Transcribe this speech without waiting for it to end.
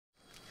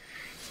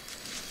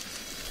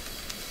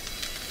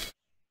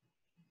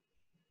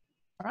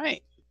All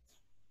right,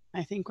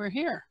 I think we're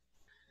here.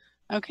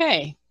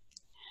 Okay,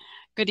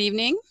 good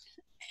evening,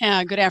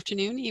 good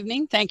afternoon,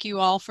 evening. Thank you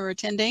all for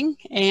attending,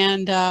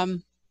 and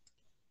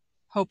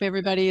hope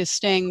everybody is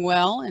staying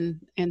well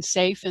and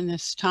safe in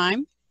this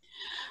time.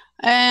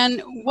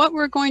 And what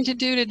we're going to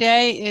do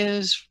today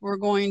is we're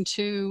going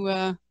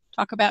to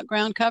talk about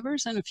ground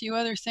covers and a few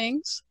other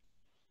things.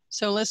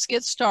 So let's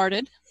get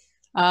started.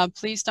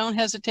 Please don't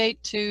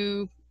hesitate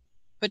to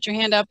put your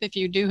hand up if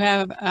you do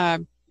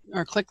have,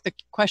 or click the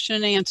question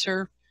and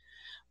answer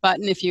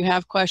button if you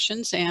have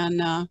questions,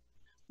 and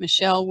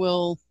Michelle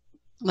will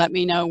let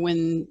me know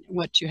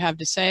what you have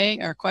to say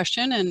or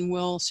question, and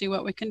we'll see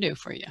what we can do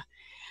for you.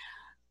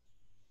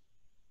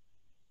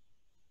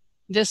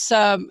 This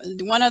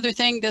one other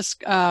thing, this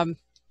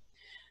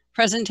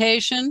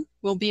presentation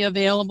will be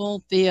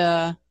available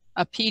via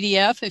a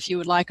PDF if you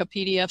would like a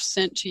PDF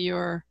sent to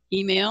your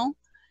email,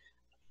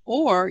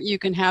 or you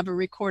can have a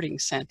recording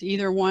sent,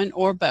 either one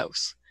or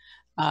both.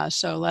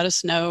 So let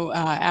us know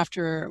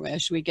after,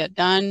 as we get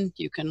done,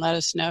 you can let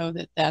us know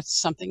that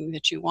that's something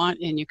that you want,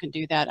 and you can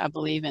do that, I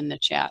believe, in the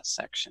chat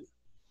section.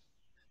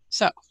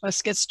 So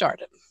let's get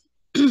started.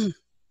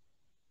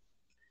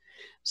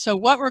 So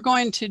what we're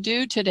going to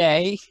do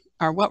today,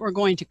 or what we're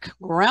going to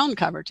ground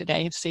cover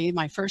today, see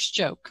my first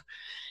joke,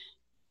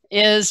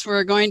 is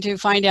we're going to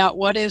find out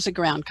what is a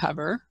ground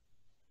cover.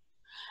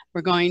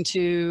 We're going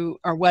to,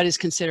 or what is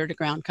considered a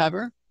ground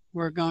cover.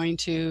 We're going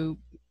to,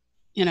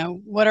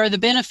 what are the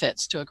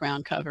benefits to a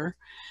ground cover,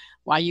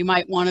 why you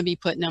might want to be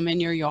putting them in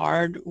your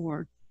yard,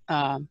 or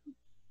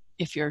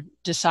if you're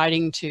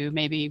deciding to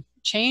maybe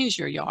change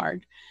your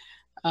yard,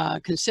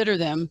 consider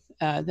them.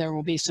 There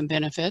will be some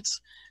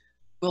benefits.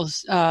 We'll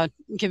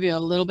give you a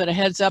little bit of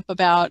heads up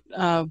about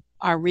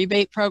our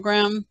rebate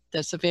program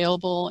that's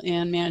available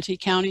in Manatee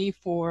County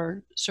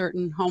for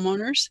certain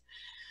homeowners,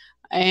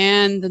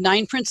 and the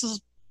nine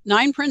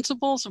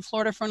principles of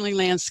Florida-friendly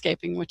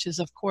landscaping, which is,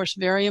 of course,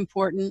 very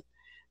important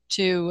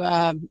to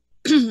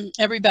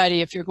everybody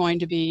if you're going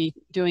to be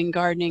doing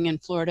gardening in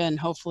Florida, and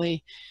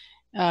hopefully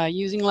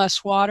using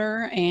less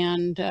water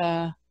and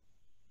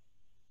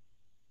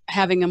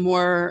having a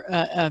more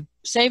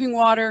saving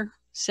water,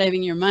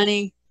 saving your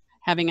money,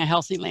 having a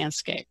healthy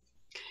landscape.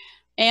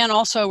 And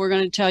also we're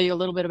going to tell you a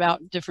little bit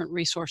about different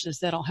resources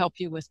that'll help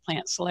you with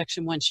plant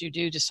selection once you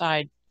do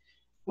decide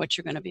what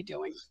you're going to be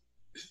doing.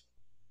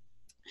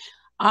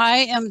 I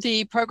am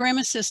the program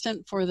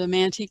assistant for the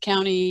Manatee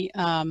County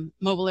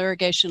Mobile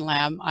Irrigation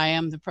Lab. I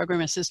am the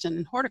program assistant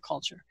in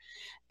horticulture,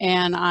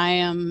 and I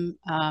am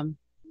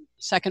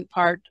second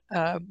part,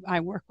 I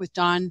work with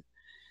Don,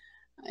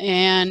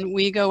 and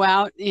we go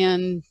out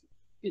and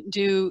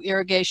do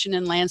irrigation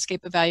and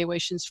landscape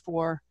evaluations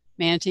for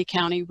Manatee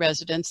County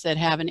residents that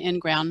have an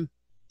in-ground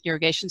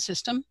irrigation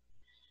system,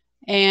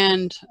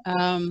 and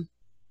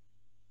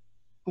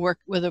work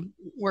with a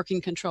working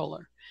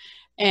controller.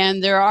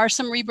 And there are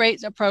some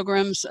rebate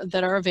programs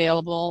that are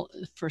available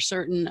for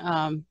certain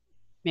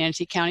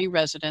Manatee County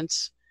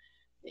residents.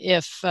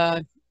 If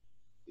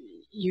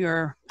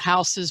your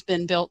house has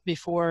been built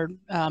before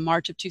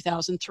March of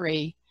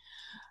 2003,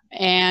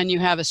 and you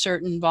have a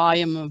certain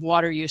volume of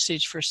water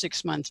usage for a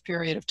 6-month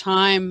period of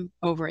time,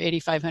 over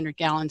 8,500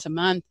 gallons a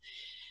month,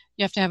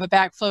 you have to have a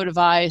backflow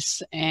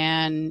device,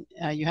 and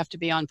you have to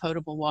be on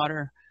potable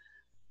water,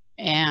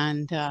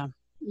 and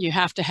you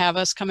have to have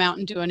us come out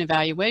and do an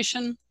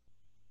evaluation.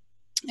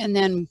 And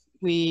then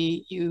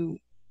you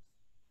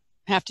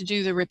have to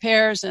do the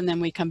repairs, and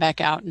then we come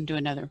back out and do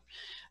another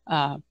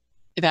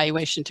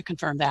evaluation to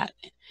confirm that.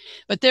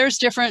 But there's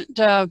different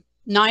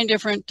 9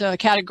 different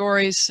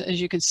categories,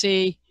 as you can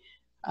see.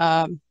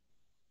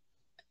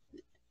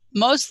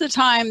 Most of the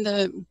time,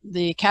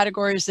 the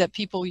categories that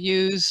people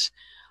use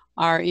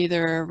are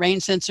either rain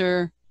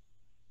sensor,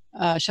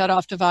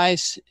 shut-off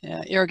device,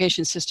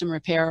 irrigation system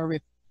repair or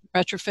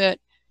retrofit,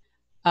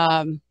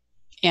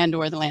 and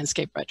or the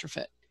landscape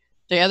retrofit.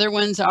 The other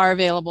ones are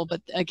available,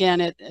 but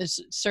again, it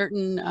is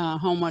certain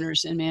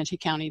homeowners in Manatee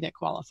County that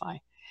qualify.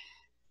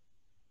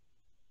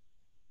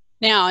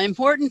 Now,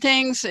 important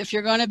things, if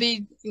you're going to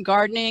be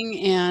gardening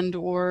and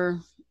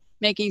or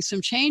making some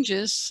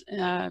changes,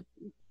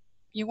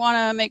 you want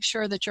to make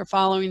sure that you're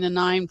following the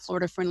 9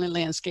 Florida-friendly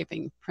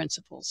landscaping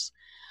principles.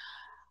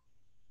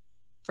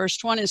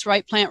 First one is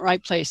right plant,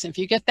 right place. If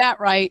you get that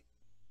right,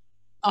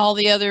 all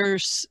the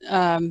others,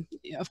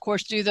 of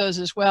course, do those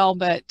as well,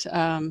 but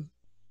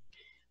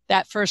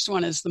that first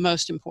one is the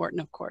most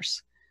important, of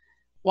course.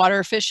 Water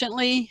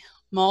efficiently,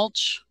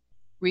 mulch,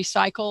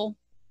 recycle,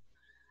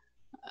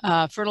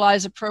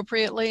 fertilize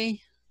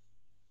appropriately,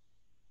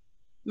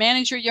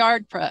 manage your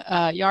yard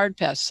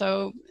pests.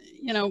 So,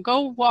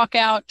 go walk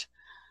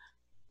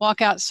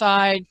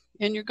outside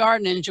in your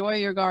garden, enjoy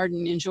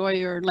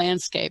your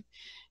landscape.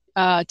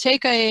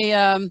 Take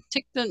the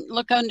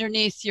look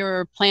underneath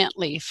your plant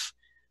leaf.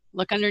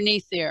 Look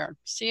underneath there.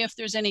 See if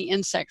there's any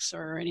insects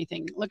or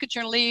anything. Look at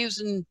your leaves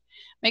and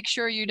make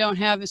sure you don't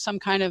have some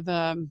kind of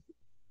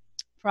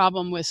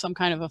problem with some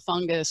kind of a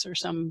fungus or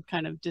some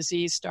kind of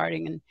disease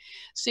starting, and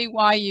see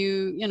why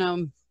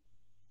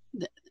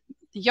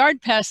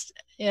yard pest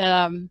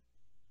is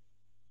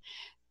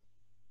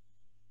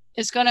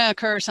going to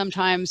occur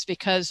sometimes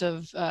because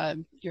of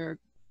you're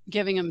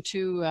giving them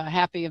too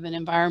happy of an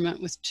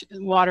environment with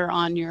water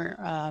on your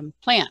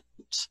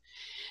plants.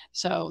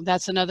 So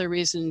that's another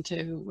reason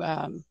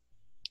to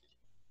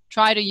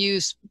try to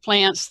use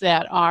plants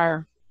that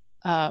are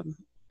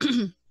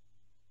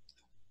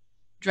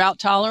drought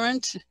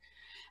tolerant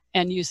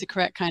and use the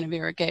correct kind of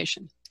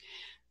irrigation.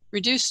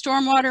 Reduce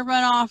stormwater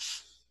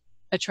runoff,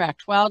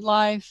 attract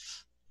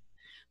wildlife,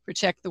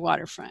 protect the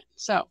waterfront.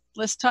 So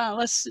let's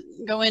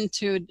go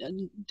into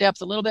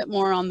depth a little bit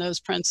more on those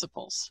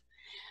principles.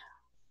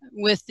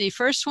 With the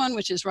first one,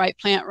 which is right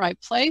plant, right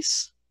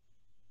place.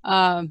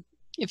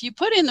 If you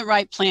put in the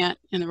right plant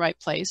in the right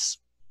place,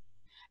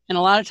 and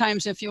a lot of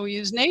times if you'll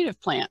use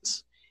native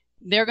plants,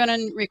 they're going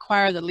to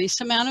require the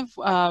least amount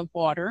of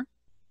water,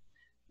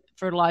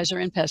 fertilizer,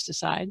 and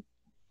pesticide.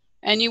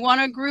 And you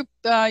want to group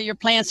your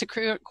plants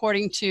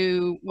according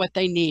to what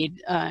they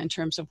need in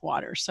terms of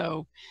water.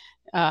 So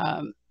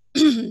don't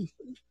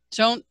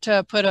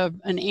put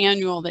an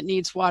annual that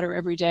needs water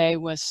every day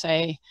with,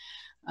 say,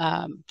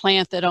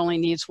 plant that only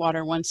needs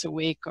water once a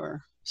week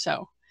or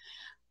so.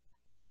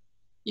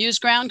 Use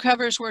ground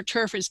covers where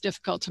turf is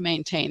difficult to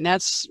maintain.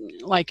 That's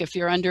like if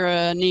you're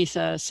underneath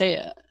say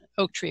a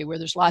oak tree where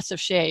there's lots of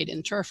shade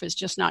and turf is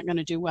just not going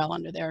to do well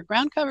under there.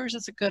 Ground covers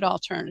is a good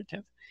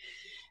alternative.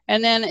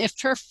 And then if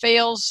turf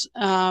fails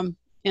in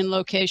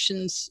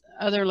locations,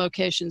 other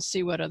locations,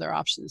 see what other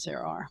options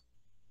there are.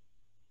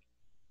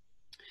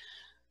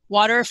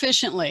 Water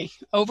efficiently.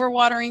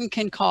 Overwatering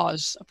can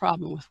cause a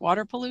problem with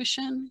water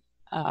pollution.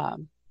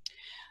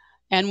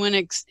 And when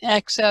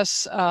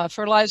excess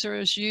fertilizer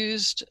is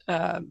used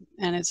and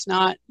it's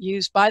not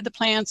used by the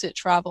plants, it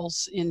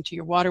travels into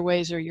your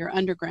waterways or your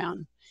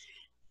underground.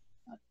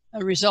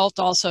 A result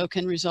also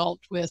can result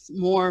with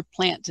more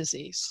plant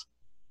disease.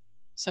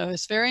 So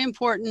it's very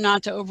important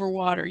not to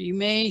overwater. You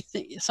may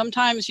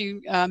sometimes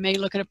you may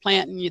look at a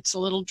plant and it's a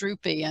little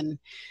droopy and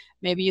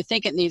maybe you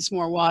think it needs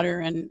more water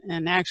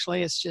and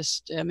actually it's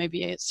just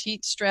maybe it's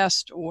heat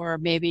stressed, or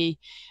maybe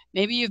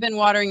you've been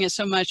watering it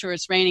so much or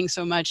it's raining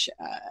so much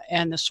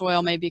and the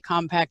soil may be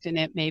compact and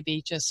it may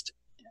be just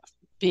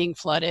being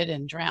flooded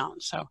and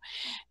drowned. So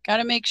got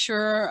to make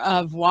sure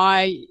of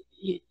why,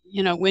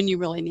 you know, when you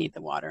really need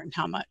the water and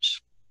how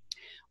much.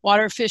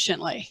 Water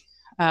efficiently.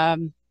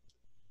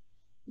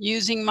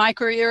 Using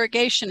micro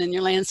irrigation in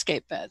your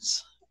landscape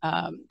beds.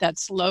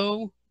 That's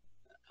low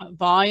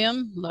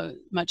volume,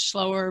 much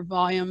slower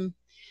volume.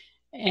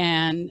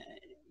 And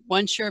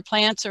once your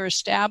plants are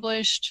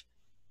established,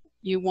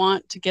 you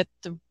want to get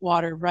the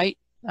water right.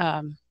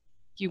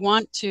 You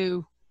want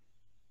to,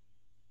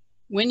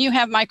 when you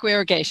have micro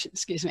irrigation,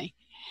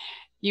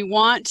 you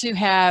want to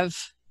have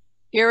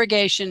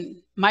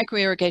irrigation, micro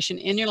irrigation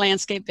in your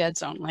landscape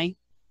beds only.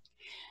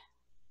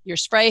 Your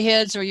spray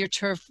heads or your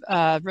turf,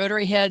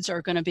 rotary heads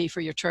are going to be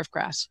for your turf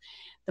grass.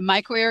 The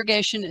micro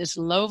irrigation is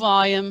low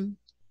volume.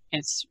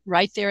 It's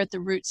right there at the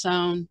root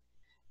zone.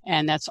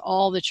 And that's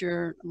all that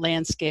your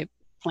landscape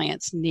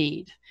plants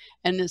need.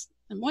 And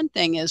one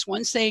thing is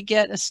once they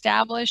get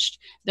established,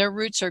 their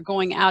roots are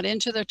going out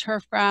into the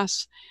turf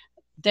grass.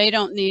 They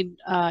don't need,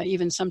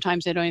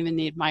 sometimes they don't even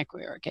need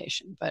micro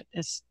irrigation, but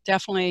it's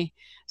definitely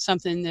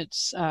something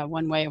that's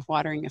one way of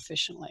watering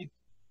efficiently.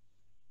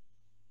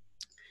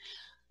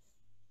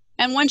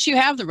 And once you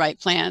have the right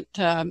plant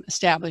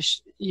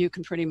established, you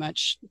can pretty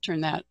much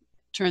turn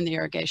the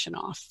irrigation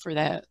off for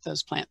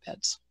those plant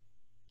beds.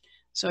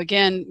 So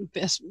again,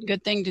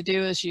 good thing to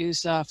do is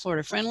use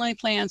Florida-friendly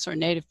plants or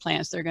native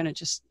plants. They're going to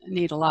just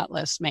need a lot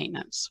less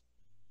maintenance.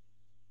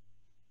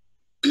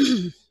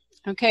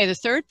 Okay, the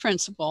third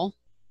principle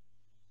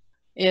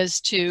is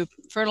to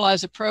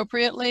fertilize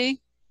appropriately.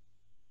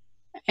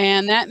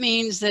 And that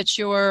means that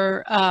you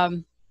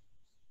want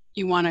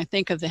to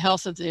think of the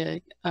health of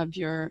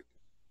your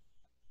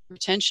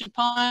retention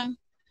pond.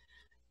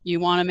 You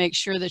want to make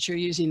sure that you're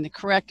using the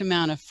correct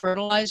amount of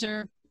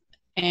fertilizer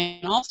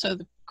and also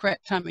the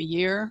correct time of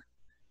year,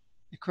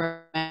 the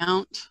correct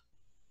amount.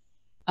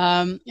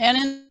 And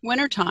in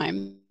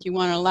wintertime, you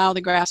want to allow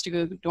the grass to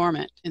go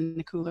dormant in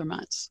the cooler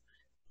months.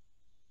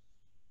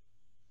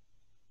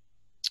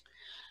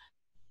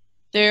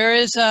 There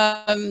is,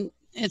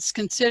 it's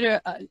considered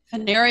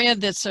an area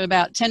that's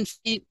about 10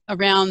 feet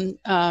around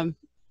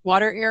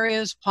water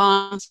areas,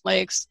 ponds,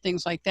 lakes,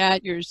 things like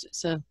that.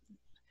 It's a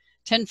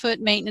 10-foot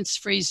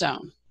maintenance-free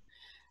zone.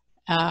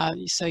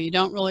 So you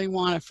don't really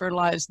want to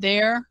fertilize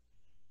there.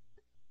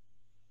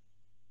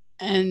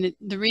 And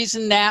the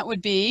reason that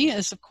would be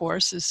is, of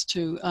course, is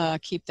to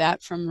keep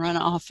that from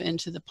runoff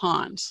into the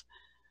ponds.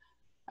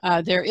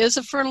 There is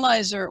a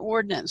fertilizer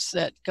ordinance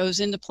that goes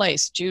into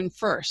place June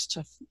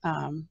 1st.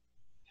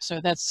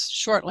 So that's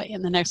shortly,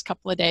 in the next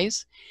couple of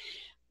days,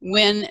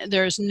 when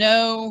there's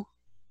no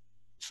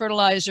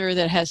fertilizer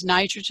that has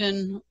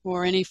nitrogen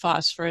or any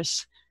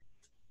phosphorus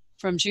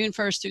from June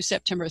 1st through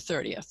September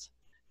 30th.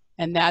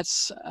 And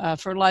that's a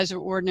fertilizer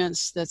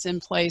ordinance that's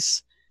in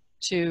place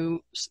to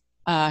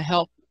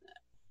help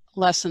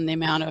lessen the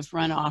amount of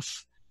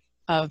runoff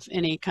of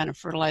any kind of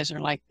fertilizer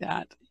like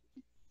that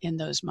in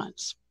those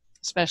months,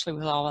 especially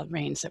with all the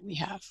rains that we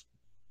have.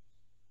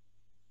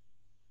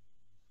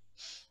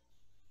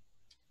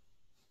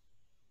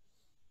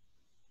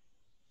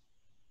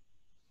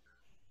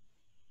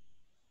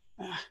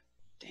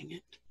 Dang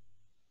it.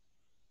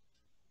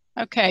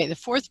 Okay, the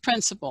fourth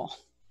principle,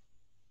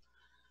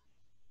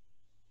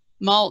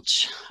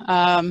 mulch.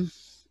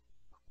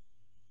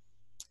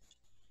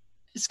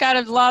 It's got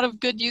a lot of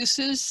good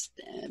uses.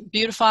 It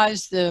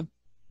beautifies the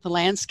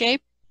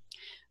landscape,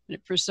 and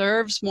it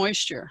preserves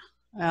moisture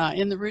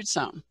in the root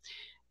zone.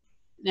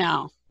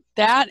 Now,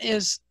 that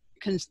is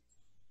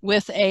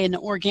with an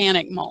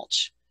organic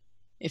mulch.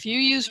 If you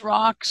use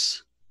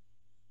rocks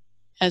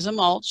as a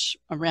mulch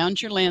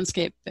around your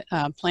landscape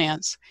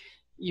plants,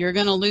 you're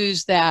going to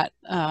lose that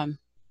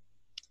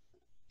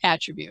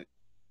attribute.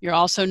 You're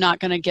also not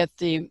going to get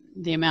the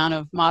amount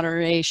of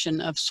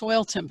moderation of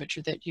soil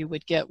temperature that you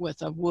would get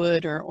with a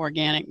wood or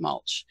organic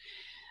mulch.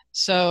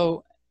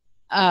 So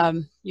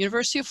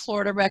University of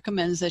Florida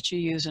recommends that you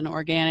use an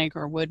organic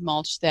or wood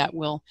mulch that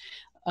will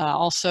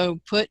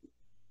also put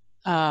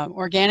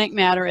organic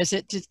matter as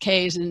it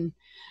decays, and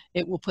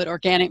it will put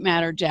organic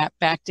matter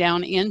back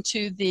down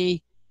into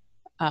the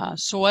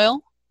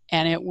soil,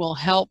 and it will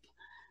help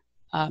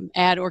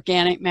add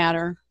organic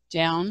matter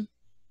down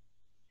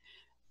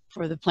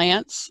for the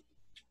plants.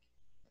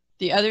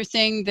 The other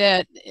thing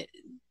that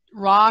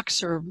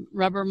rocks or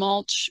rubber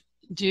mulch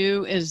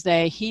do is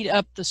they heat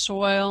up the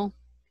soil.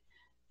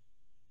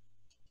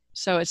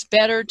 So it's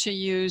better to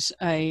use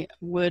a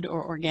wood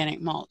or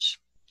organic mulch.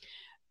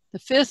 The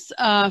fifth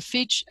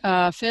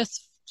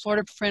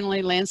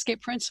Florida-friendly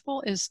landscape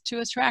principle is to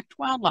attract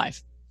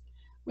wildlife.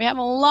 We have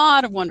a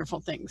lot of wonderful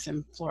things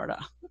in Florida,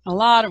 a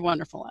lot of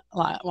wonderful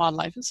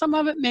wildlife, and some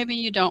of it maybe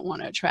you don't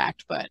want to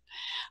attract, but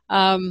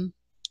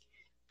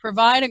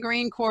provide a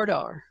green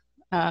corridor.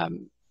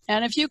 And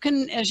if you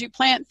can, as you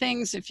plant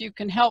things, if you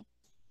can help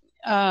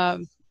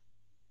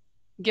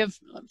give,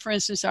 for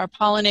instance, our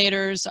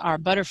pollinators, our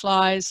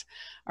butterflies,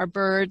 our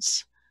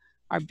birds,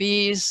 our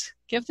bees,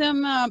 give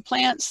them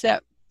plants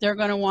that they're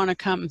going to want to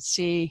come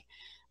see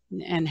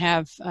and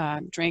have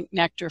drink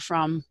nectar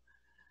from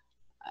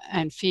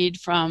and feed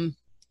from,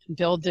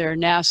 build their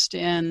nest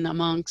in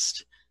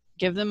amongst,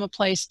 give them a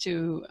place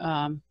to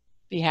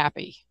be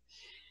happy.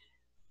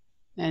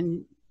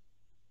 And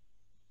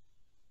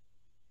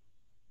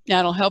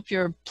that'll help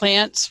your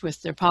plants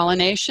with their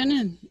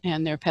pollination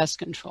and their pest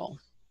control.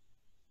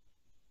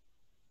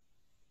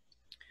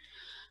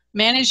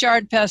 Manage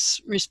yard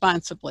pests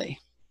responsibly.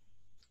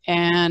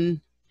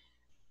 And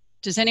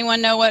does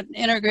anyone know what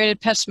integrated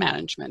pest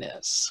management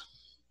is?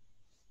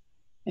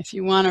 If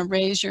you want to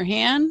raise your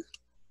hand,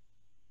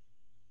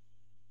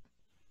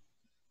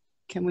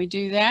 can we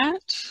do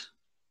that?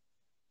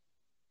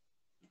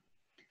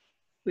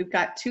 We've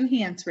got 2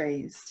 hands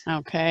raised.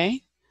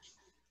 Okay.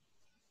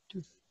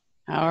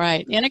 All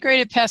right,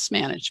 integrated pest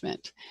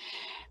management.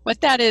 What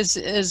that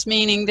is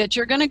meaning that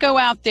you're going to go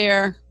out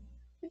there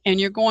and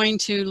you're going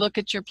to look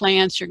at your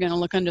plants, you're going to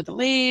look under the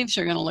leaves,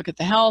 you're going to look at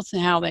the health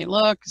and how they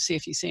look, see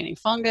if you see any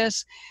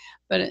fungus.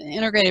 But an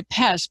integrated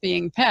pest,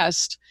 being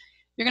pest,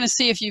 you're going to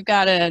see if you've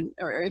got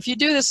or if you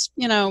do this,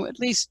 you know, at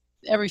least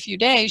every few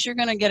days, you're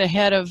going to get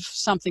ahead of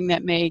something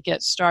that may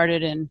get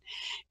started, and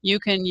you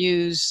can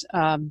use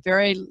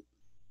the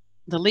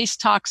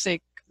least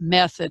toxic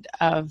method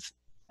of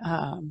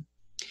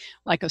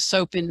like a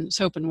soap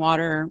and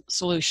water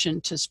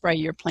solution to spray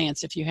your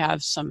plants if you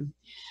have some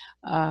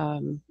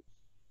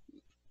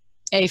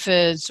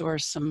aphids or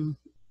some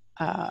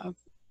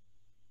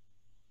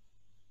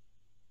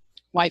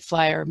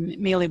whitefly or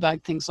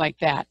mealybug, things like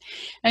that.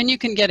 And you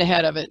can get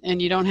ahead of it,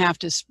 and you don't have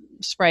to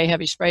spray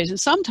heavy sprays. And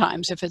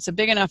sometimes if it's a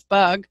big enough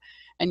bug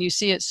and you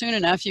see it soon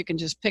enough, you can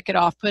just pick it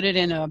off, put it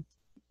in a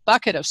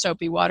bucket of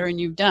soapy water, and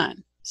you've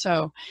done.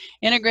 So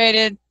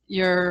integrated,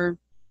 you're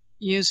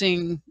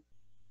using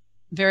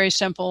very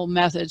simple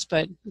methods,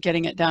 but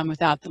getting it done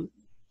without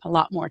a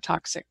lot more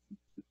toxic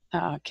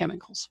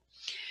chemicals.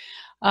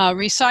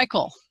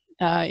 Recycle.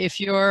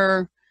 If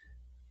you're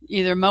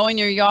either mowing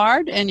your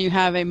yard and you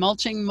have a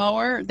mulching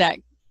mower, that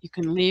you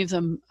can leave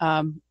them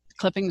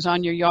clippings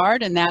on your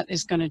yard, and that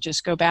is going to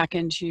just go back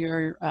into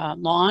your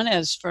lawn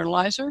as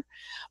fertilizer.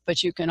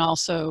 But you can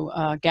also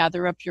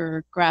gather up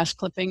your grass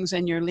clippings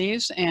and your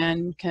leaves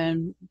and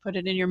can put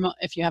it in your,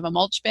 if you have a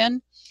mulch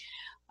bin,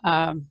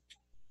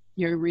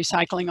 you're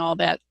recycling all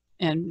that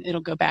and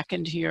it'll go back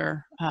into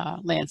your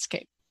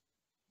landscape.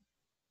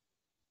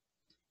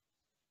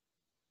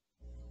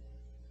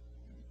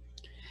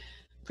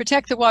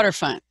 Protect the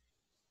waterfront.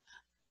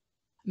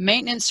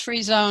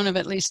 Maintenance-free zone of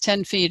at least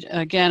 10 feet,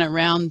 again,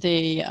 around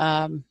the,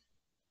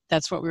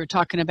 that's what we were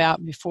talking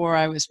about before.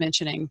 I was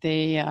mentioning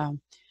the,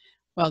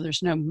 well,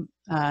 there's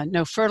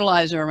no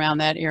fertilizer around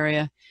that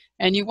area.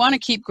 And you want to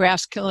keep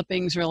grass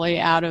clippings really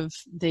out of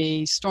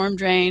the storm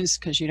drains,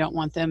 because you don't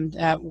want them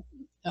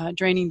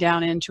draining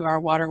down into our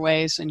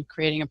waterways and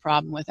creating a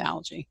problem with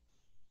algae.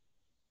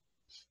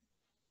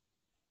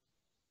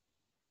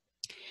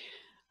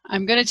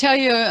 I'm going to tell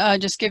you,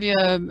 just give you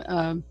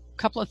a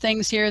couple of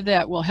things here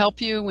that will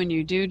help you when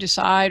you do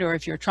decide, or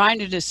if you're trying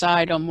to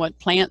decide on what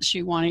plants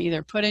you want to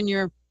either put in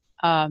your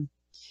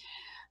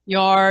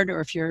yard, or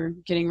if you're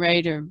getting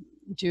ready to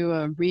do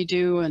a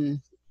redo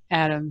and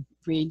add a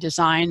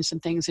redesign some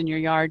things in your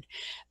yard.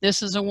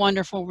 This is a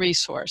wonderful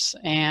resource,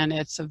 and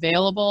it's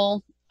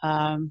available.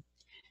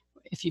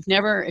 If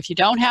you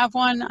don't have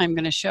one, I'm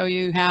going to show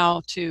you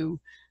how to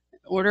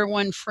order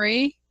one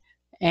free,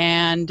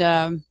 and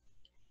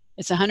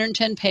it's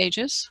 110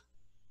 pages.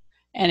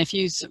 And if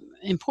you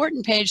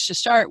important page to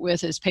start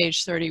with is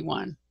page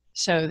 31,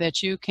 so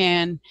that you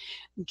can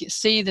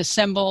see the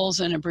symbols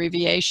and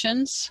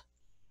abbreviations,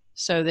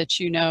 so that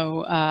you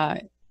know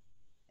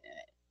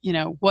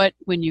what,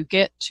 when you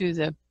go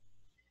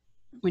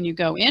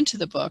into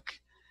the book,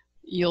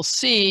 you'll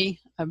see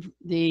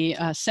the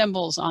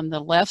symbols on the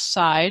left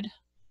side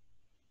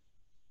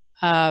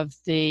of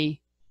the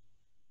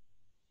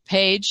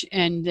page,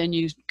 and then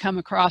you come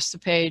across the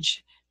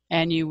page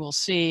and you will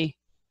see,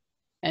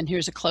 and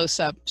here's a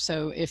close-up.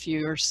 So if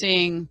you're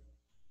seeing,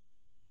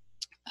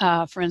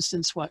 for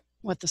instance, what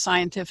the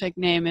scientific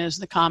name is,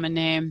 the common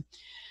name,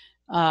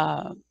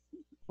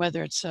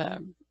 whether it's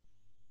a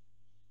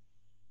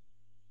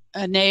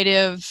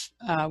native,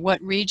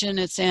 what region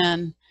it's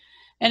in.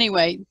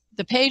 Anyway,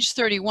 the page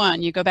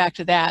 31, you go back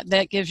to that,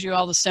 that gives you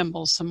all the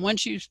symbols. And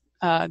once you've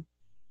done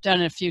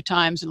it a few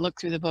times and look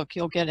through the book,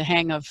 you'll get a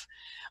hang of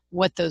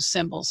what those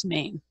symbols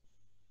mean.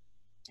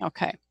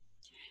 Okay.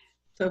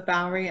 So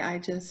Valrie, I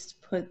just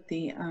put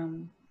the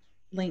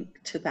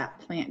link to that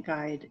plant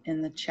guide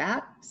in the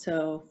chat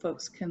so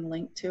folks can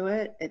link to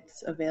it.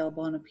 It's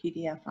available in a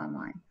PDF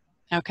online.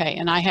 Okay,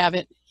 and I have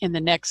it in the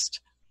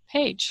next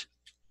page.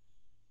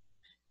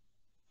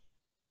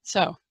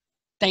 So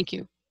thank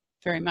you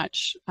very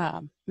much,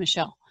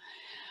 Michelle.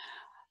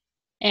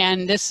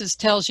 And this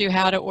tells you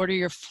how to order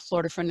your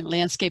Florida Friendly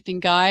Landscaping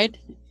Guide,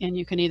 and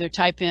you can either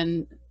type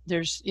in,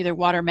 there's either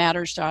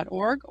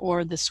watermatters.org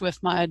or the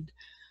SwiftMud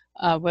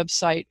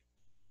website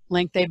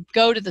link. They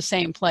go to the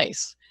same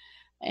place,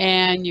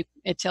 and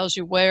it tells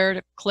you where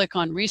to click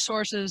on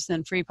resources,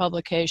 then free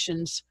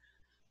publications,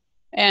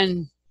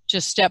 and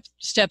just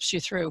steps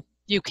you through.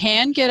 You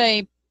can get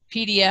a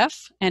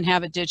PDF and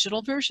have a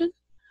digital version,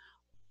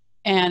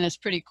 and it's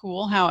pretty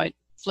cool how it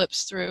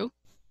flips through.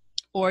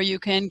 Or you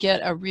can get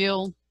a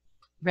real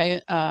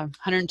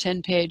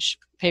 110-page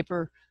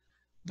paper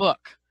book,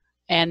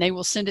 and they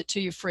will send it to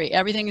you free.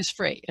 Everything is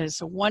free.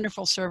 It's a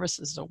wonderful service.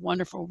 It's a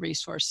wonderful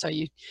resource. So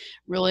you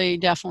really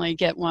definitely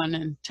get one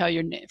and tell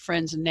your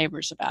friends and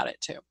neighbors about it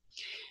too.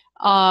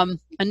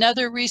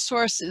 Another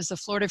resource is the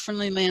Florida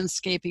Friendly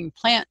Landscaping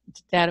Plant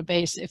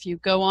Database. If you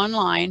go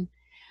online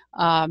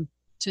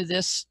to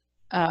this,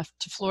 to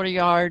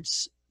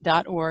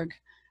floridayards.org,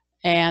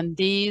 and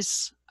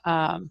these,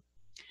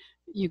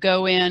 you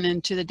go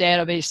into the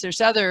database.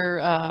 There's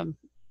other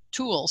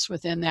tools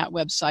within that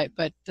website,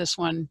 but this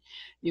one,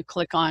 you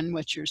click on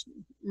what your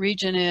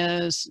region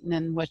is and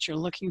then what you're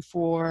looking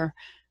for.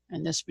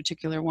 And this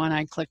particular one,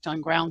 I clicked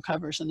on ground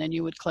covers, and then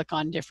you would click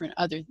on different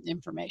other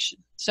information.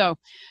 So a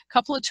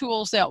couple of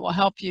tools that will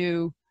help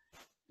you.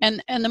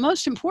 And the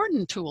most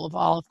important tool of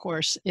all, of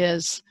course,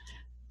 is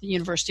the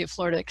University of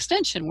Florida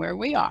Extension, where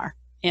we are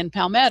in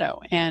Palmetto,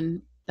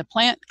 and the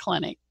plant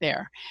clinic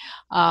there.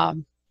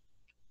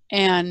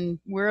 And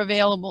we're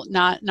available,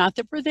 not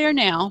that we're there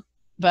now,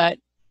 but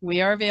we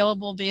are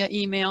available via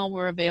email.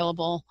 We're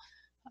available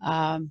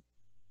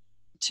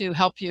to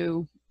help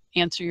you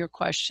answer your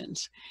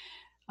questions.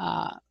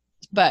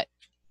 But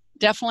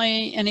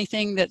definitely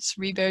anything that's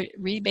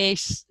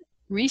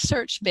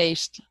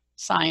research-based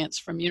science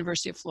from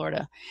University of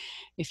Florida.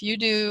 If you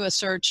do a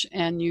search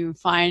and you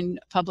find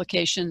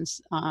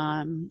publications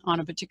on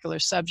a particular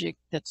subject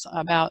that's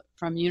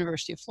from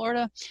University of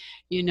Florida,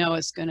 you know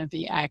it's going to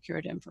be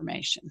accurate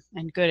information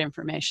and good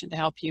information to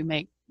help you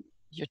make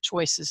your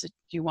choices that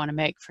you want to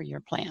make for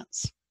your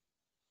plants.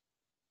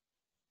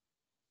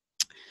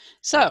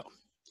 So,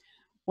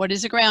 what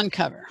is a ground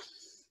cover?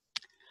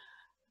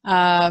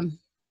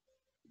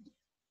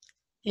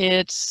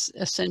 It's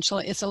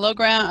essentially, it's a low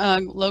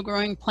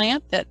growing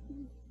plant that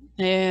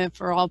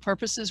for all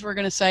purposes, we're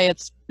going to say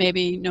it's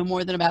maybe no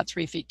more than about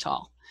 3 feet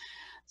tall.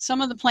 Some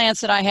of the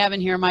plants that I have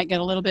in here might get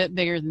a little bit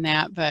bigger than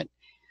that, but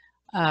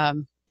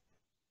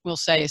we'll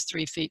say it's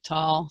 3 feet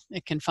tall.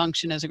 It can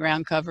function as a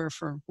ground cover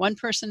for one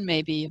person,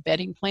 maybe a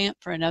bedding plant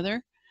for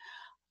another.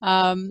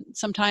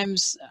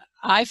 Sometimes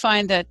I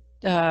find that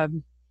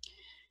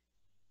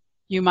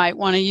you might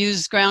want to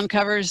use ground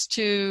covers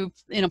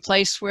in a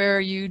place where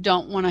you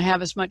don't want to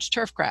have as much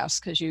turf grass,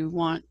 because you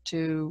want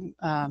to,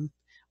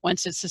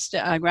 once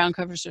ground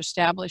covers are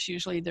established,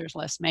 usually there's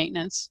less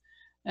maintenance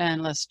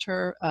and less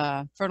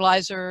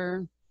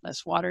fertilizer,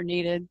 less water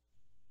needed.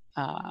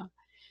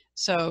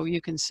 So you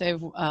can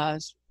save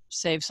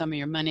some of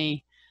your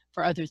money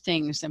for other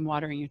things than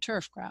watering your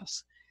turf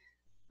grass.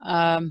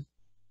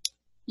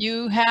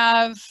 You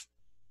have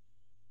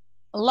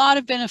a lot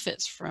of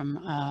benefits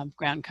from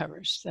ground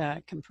covers.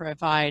 It can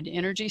provide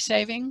energy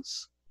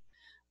savings.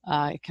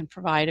 It can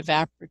provide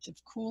evaporative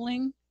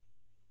cooling.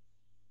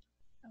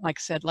 like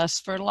I said, less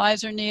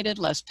fertilizer needed,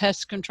 less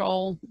pest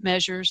control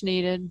measures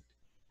needed.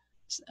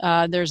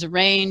 There's a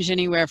range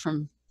anywhere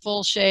from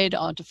full shade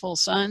on to full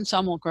sun.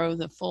 Some will grow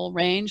the full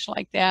range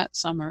like that.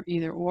 Some are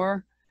either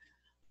or.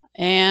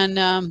 And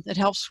it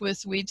helps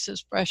with weed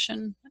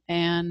suppression,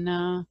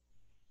 and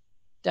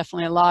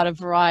definitely a lot of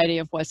variety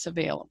of what's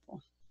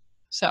available.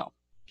 So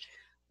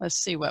let's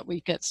see what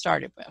we get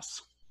started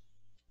with.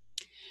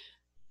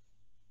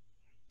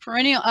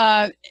 Perennial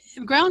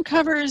ground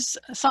covers,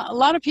 a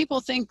lot of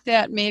people think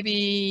that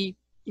maybe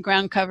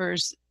ground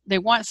covers, they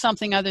want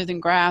something other than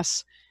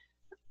grass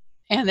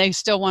and they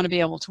still want to be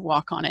able to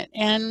walk on it.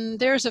 And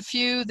there's a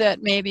few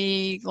that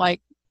maybe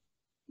like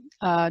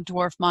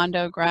dwarf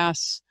mondo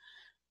grass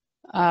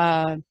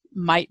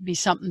might be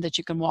something that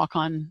you can walk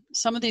on.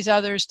 Some of these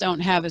others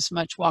don't have as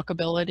much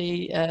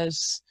walkability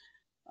as,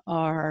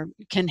 or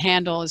can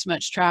handle as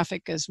much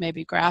traffic as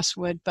maybe grass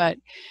would, but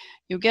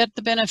you'll get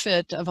the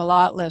benefit of a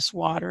lot less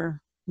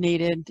water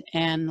needed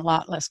and a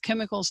lot less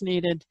chemicals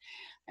needed.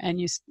 And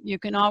you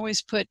can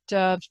always put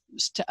a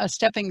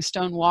stepping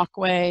stone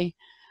walkway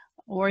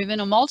or even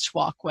a mulch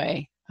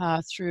walkway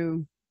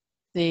through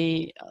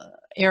the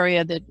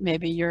area that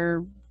maybe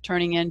you're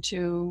turning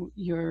into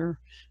your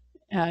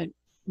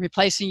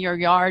replacing your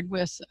yard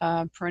with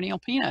perennial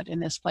peanut in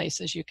this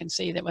place, as you can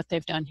see that what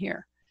they've done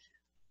here.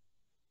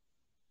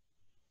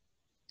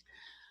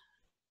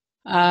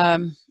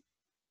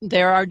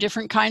 There are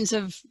different kinds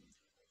of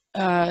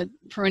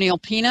perennial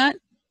peanut,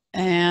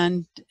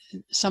 and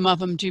some of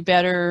them do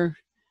better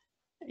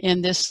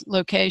in this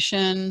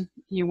location.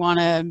 You want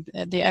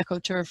the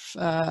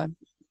EcoTurf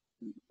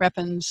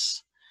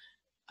Reppin's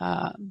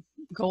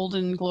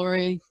Golden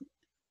Glory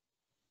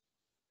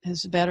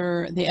is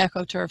better. The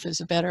EcoTurf is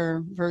a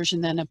better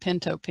version than a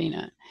Pinto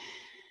peanut.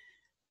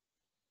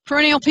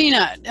 Perennial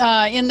peanut,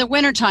 in the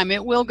wintertime,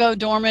 it will go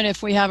dormant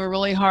if we have a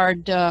really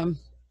hard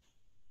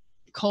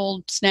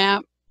cold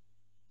snap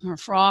or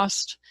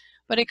frost,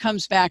 but it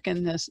comes back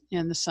in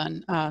the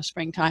sun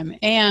springtime.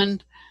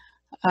 And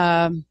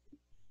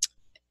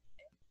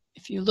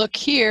if you look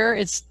here,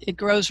 it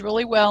grows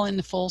really well in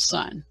the full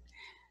sun.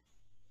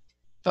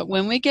 But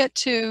when we get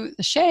to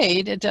the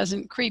shade, it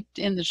doesn't creep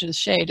into the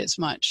shade as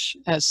much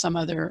as some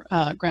other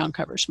ground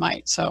covers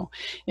might. So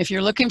if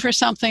you're looking for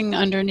something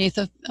underneath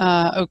a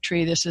oak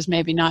tree, this is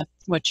maybe not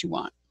what you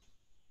want.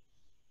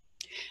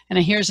 And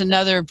here's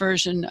another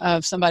version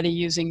of somebody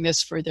using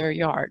this for their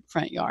yard,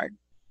 front yard.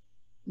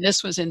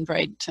 This was in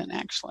Bradenton,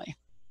 actually.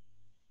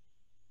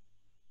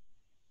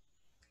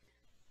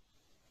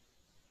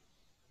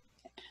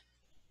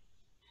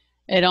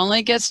 It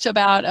only gets to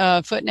about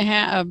a foot and a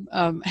half,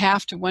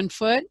 half to 1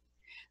 foot.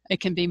 It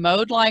can be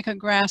mowed like a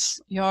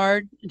grass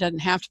yard. It doesn't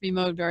have to be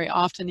mowed very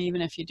often,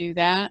 even if you do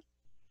that.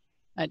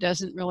 It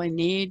doesn't really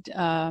need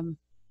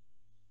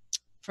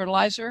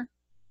fertilizer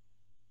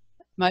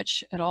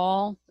much at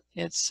all.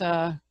 It's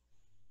a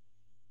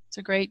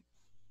great,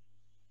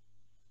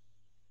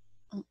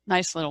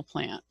 nice little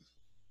plant.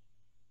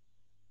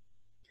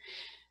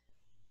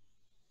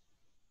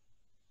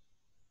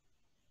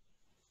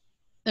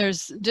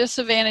 There's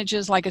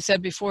disadvantages, like I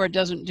said before, it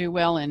doesn't do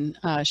well in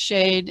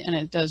shade, and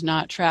it does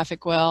not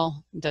traffic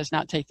well. It does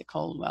not take the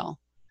cold well.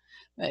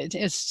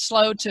 It's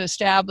slow to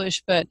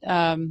establish, but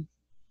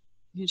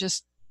you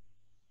just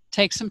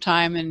take some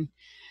time and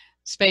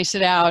space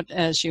it out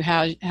as you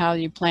how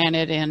you plant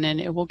it, and then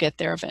it will get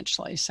there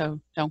eventually. So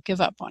don't give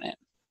up on it.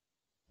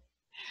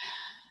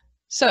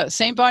 So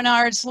St.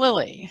 Bernard's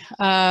lily.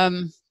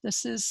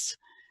 This is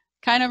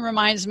kind of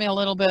reminds me a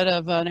little bit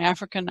of an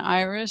African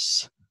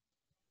iris.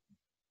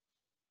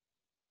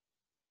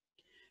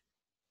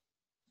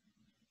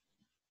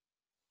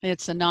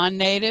 It's a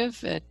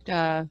non-native. It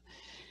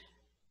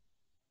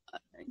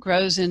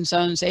grows in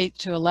zones 8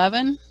 to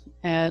 11.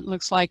 It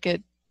looks like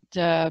it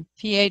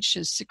pH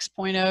is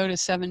 6.0 to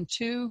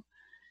 7.2,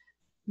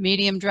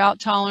 medium drought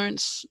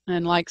tolerance,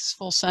 and likes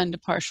full sun to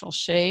partial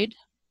shade.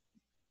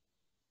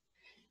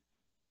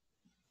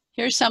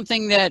 Here's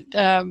something that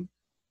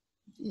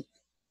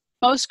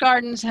most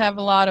gardens have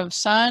a lot of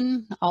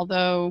sun,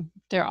 although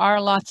there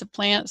are lots of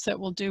plants that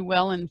will do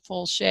well in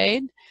full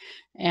shade.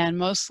 And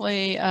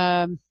mostly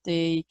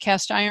the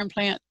cast iron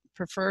plant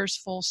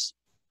prefers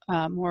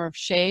more of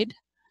shade.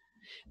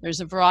 There's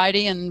a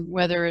variety in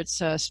whether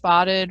it's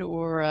spotted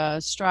or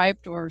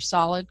striped or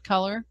solid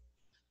color.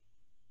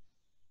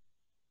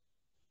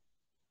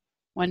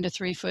 1 to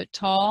 3 foot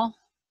tall.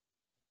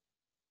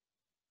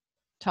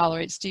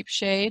 Tolerates deep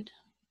shade.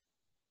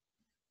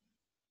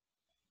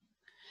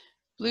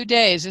 Blue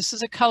days. This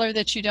is a color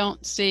that you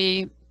don't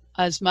see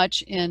as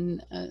much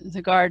in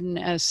the garden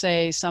as,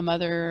 say, some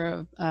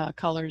other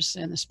colors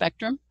in the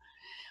spectrum.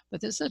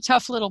 But this is a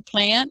tough little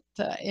plant.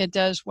 It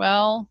does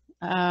well.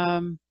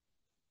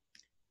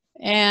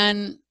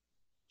 And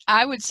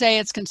I would say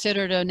it's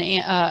considered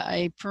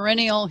a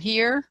perennial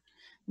here,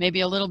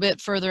 maybe a little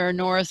bit further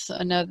north,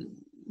 another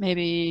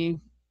maybe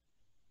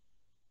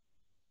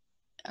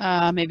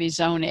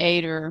zone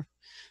 8 or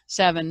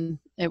 7,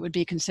 it would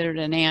be considered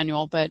an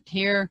annual. But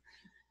here,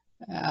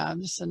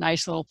 just a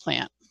nice little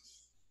plant.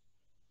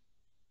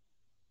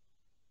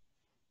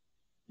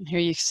 And here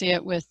you see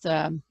it with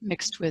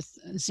mixed with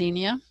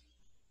zinnia.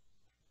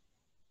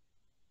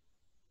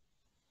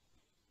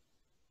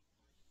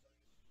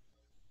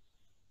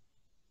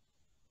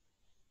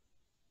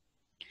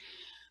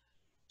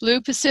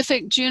 Blue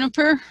Pacific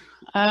juniper.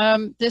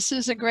 This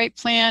is a great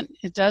plant.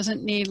 It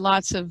doesn't need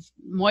lots of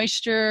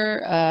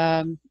moisture,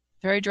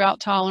 very drought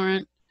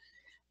tolerant.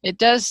 It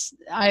does,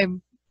 I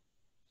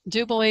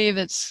do believe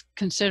it's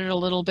considered a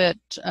little bit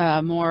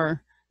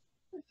more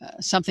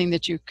something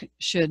that you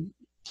should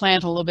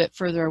plant a little bit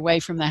further away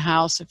from the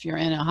house if you're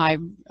in a high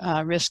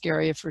risk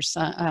area for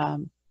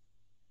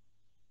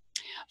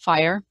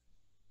fire.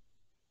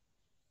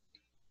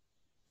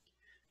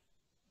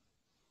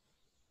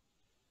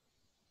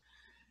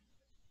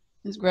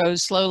 It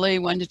grows slowly,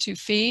 1 to 2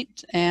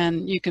 feet,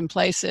 and you can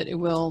place it. It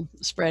will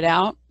spread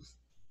out.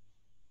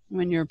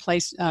 When you're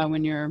planting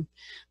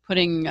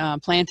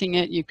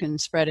it, you can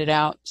spread it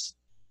out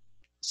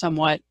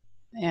somewhat,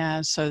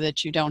 so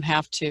that you don't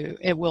have to.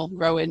 It will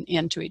grow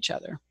into each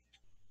other.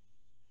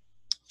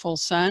 Full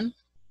sun.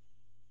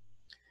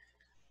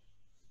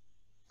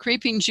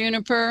 Creeping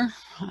juniper.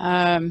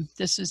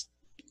 This is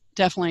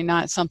definitely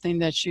not something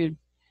that you'd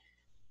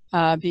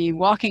be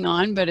walking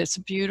on, but it's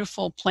a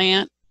beautiful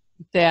plant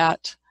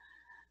that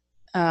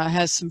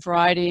has some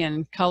variety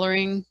and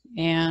coloring,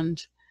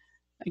 and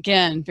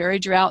again, very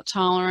drought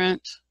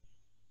tolerant,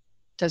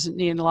 doesn't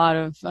need a lot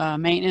of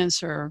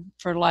maintenance or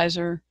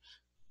fertilizer.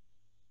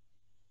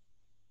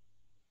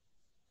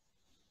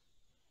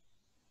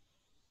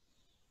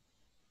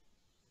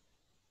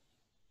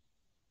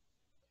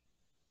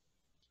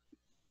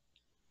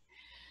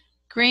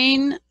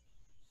 Green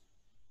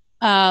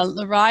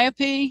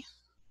liriope.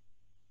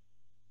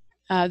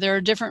 There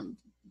are different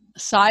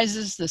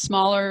sizes, the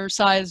smaller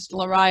size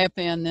liriope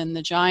and then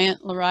the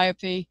giant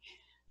liriope.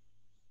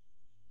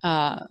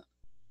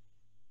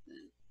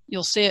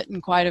 You'll see it in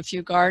quite a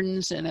few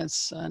gardens, and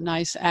it's a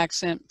nice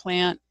accent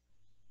plant.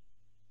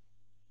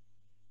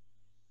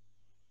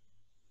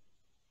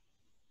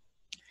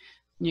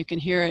 You can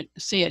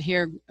see it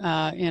here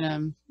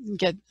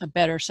get a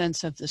better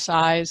sense of the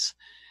size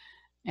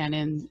and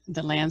in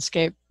the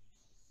landscape.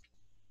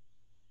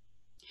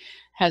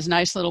 Has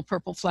nice little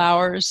purple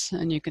flowers,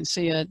 and you can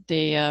see it,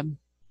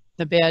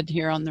 the bed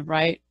here on the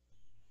right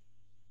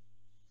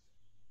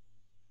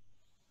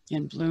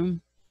in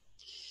bloom.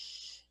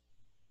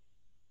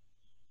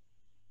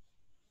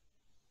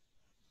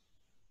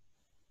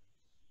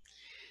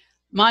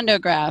 Mondo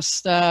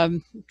grass.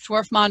 The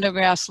dwarf mondo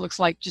grass looks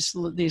like just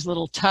these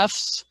little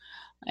tufts,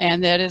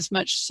 and that is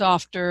much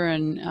softer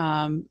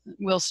and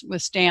will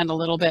withstand a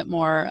little bit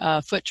more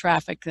foot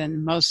traffic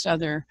than most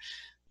other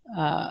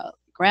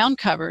ground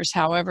covers.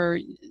 However,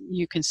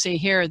 you can see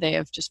here they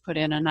have just put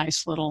in a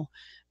nice little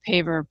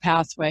paver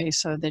pathway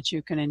so that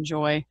you can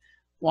enjoy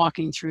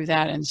walking through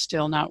that and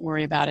still not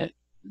worry about it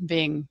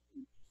being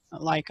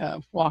like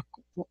a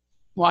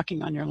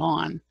walking on your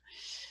lawn.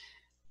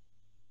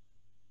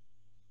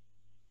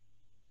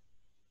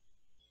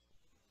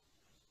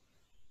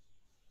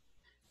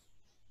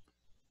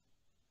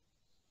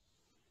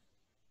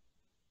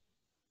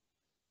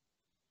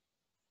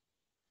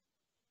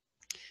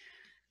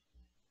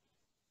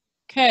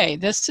 Okay,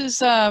 this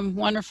is a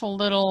wonderful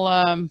little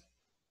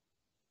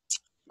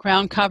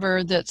ground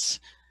cover that's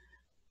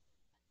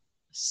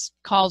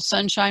called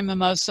sunshine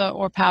mimosa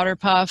or powder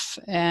puff,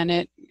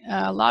 and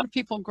a lot of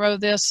people grow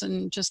this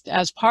and just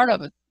as part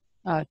of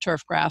a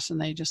turf grass, and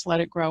they just let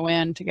it grow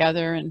in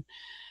together, and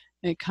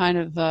it kind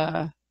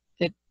of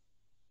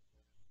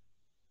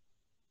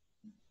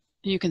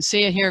you can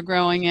see it here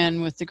growing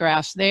in with the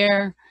grass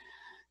there.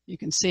 You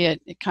can see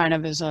it kind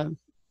of is a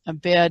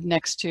bed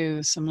next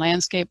to some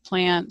landscape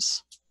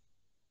plants.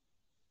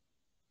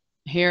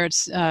 Here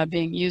it's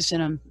being used in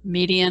a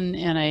median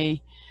in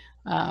a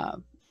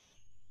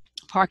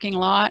parking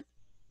lot,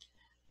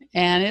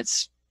 and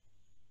it's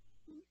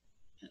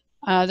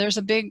there's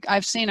a big,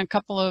 I've seen a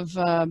couple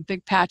of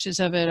big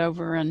patches of it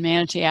over on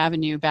Manatee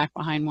Avenue back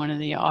behind one of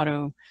the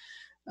auto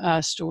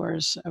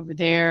stores over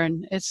there,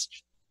 and it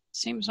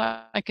seems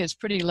like it's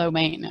pretty low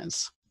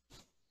maintenance.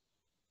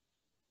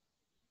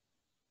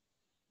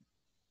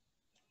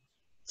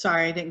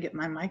 Sorry, I didn't get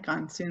my mic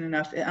on soon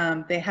enough.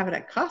 They have it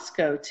at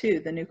Costco too,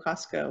 the new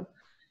Costco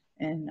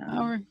in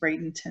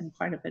Bradenton,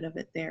 quite a bit of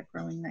it there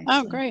growing nicely.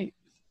 Oh, great,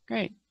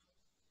 great.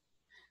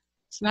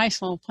 It's a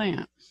nice little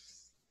plant.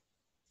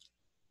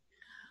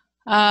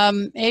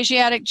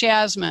 Asiatic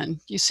jasmine,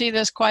 you see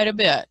this quite a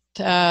bit.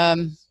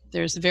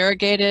 There's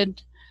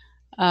variegated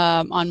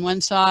on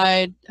one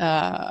side.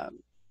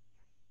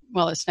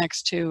 Well, it's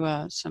next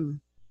to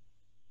some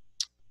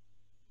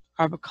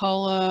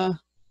arbicola.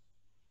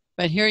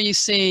 But here you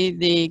see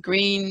the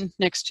green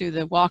next to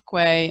the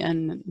walkway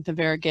and the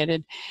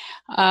variegated.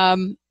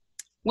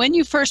 When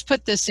you first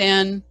put this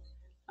in,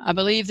 I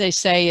believe they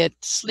say it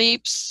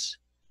sleeps,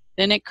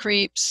 then it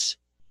creeps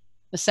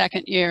the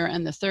second year,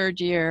 and the third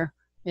year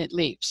it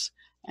leaps.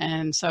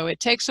 And so it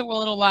takes a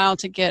little while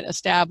to get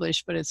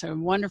established, but it's a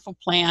wonderful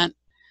plant,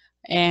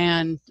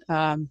 and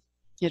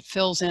it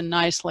fills in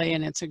nicely,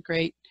 and it's a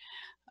great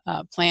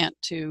plant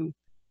to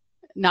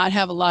not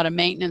have a lot of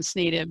maintenance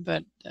needed,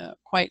 but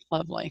quite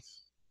lovely.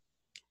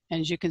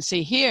 And as you can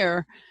see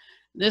here,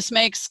 this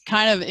makes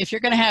kind of, if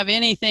you're going to have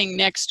anything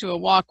next to a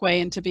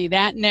walkway and to be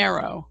that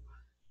narrow,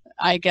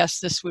 I guess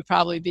this would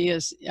probably be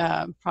as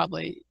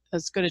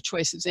good a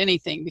choice as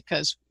anything,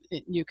 because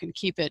you can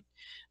keep it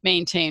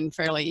maintained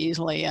fairly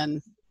easily,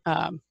 and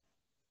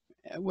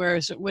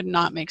whereas it would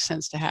not make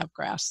sense to have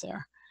grass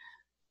there.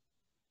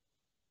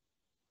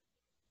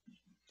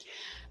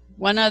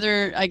 One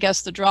other, I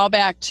guess, the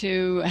drawback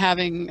to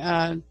having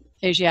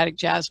Asiatic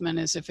jasmine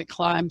is if it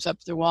climbs up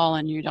the wall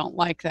and you don't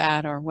like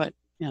that, or what,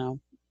 you know,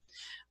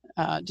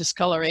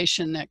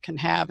 discoloration that can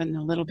have, and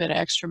a little bit of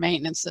extra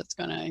maintenance that's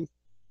going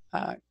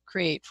to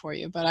create for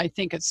you. But I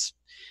think it's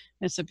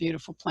a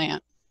beautiful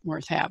plant,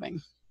 worth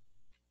having.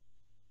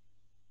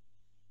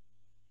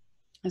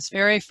 It's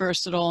very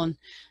versatile and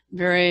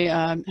very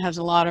has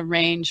a lot of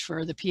range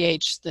for the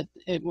pH that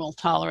it will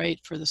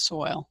tolerate for the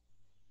soil.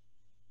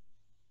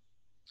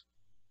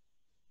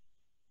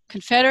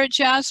 Confederate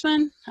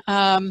jasmine,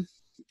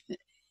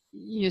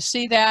 you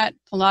see that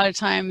a lot of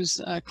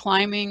times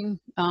climbing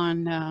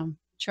on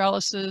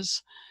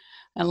trellises,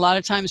 and a lot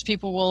of times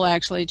people will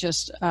actually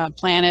just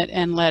plant it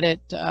and let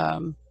it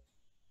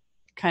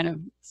kind of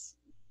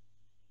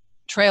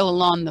trail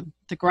along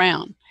the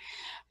ground.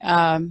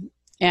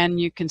 And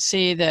you can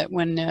see that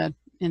when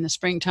in the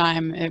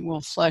springtime it will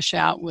flush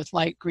out with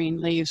light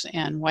green leaves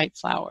and white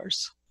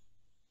flowers.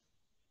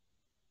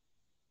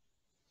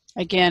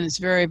 Again, it's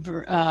very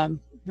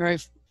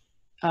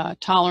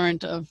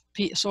tolerant of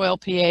soil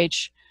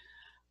pH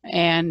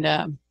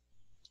and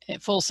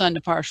full sun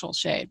to partial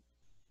shade.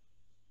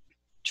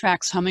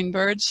 Attracts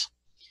hummingbirds,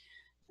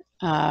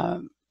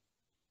 and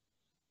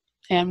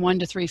 1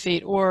 to 3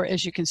 feet, or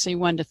as you can see,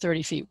 1 to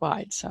 30 feet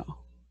wide. So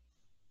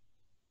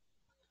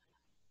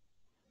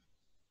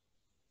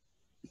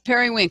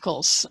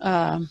periwinkles,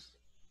 a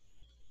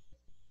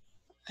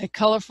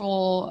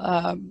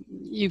colorful.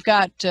 You've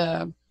got.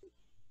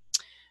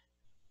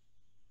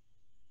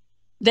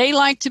 They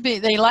like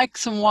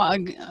some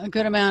a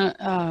good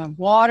amount of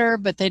water,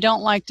 but they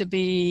don't like to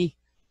be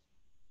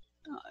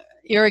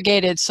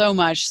irrigated so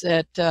much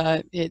that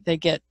they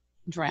get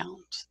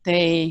drowned.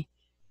 They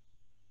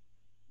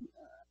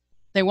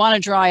want to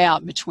dry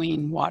out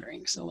between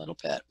waterings a little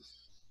bit.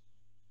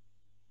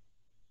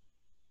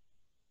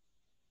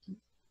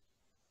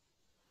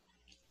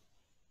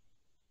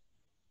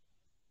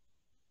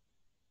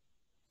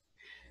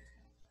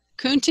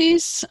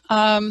 Kuntis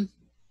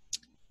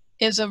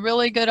is a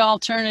really good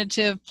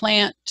alternative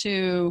plant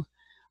to,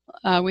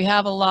 we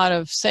have a lot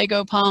of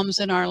sago palms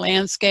in our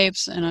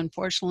landscapes, and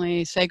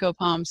unfortunately sago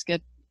palms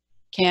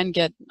can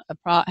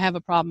have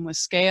a problem with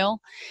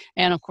scale,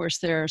 and of course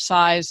their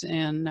size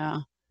and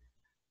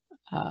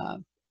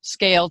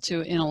scale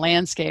in a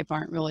landscape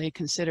aren't really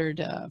considered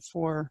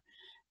for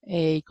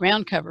a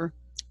ground cover.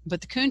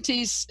 But the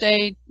kuntis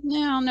stay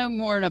no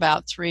more than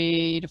about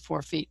 3 to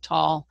 4 feet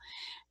tall,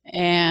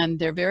 and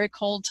they're very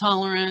cold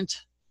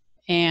tolerant,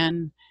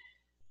 and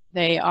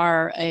they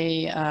are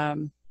a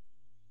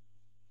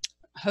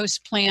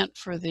host plant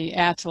for the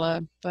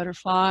Attila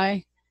butterfly.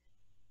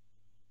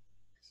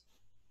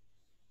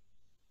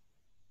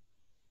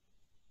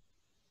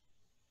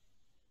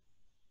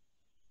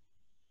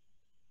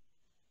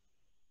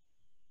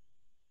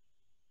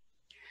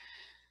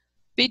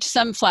 Beach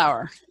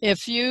sunflower.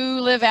 If you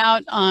live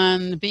out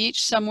on the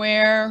beach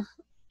somewhere,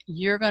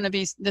 you're going to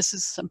be, this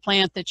is a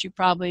plant that you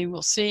probably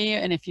will see,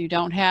 and if you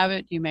don't have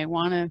it, you may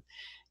want to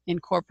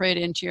incorporate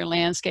it into your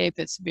landscape.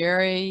 It's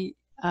very,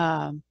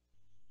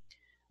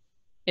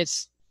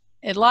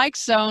 it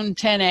likes zone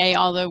 10A,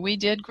 although we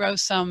did grow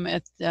some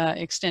at the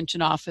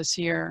extension office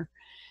here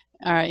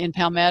in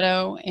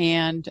Palmetto,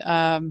 and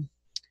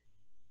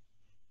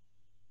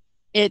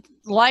it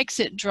likes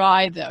it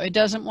dry though. It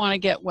doesn't want to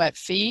get wet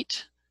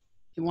feet.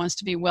 It wants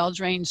to be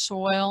well-drained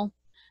soil.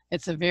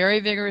 It's a very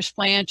vigorous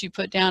plant. You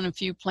put down a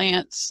few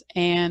plants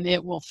and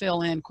it will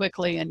fill in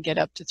quickly and get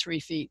up to 3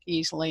 feet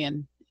easily,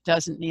 and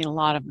doesn't need a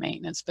lot of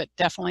maintenance, but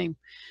definitely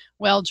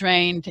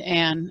well-drained.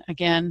 And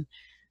again,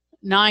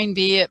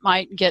 9B, it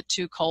might get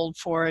too cold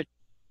for it.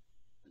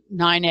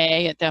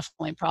 9A, it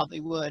definitely probably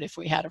would if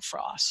we had a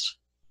frost.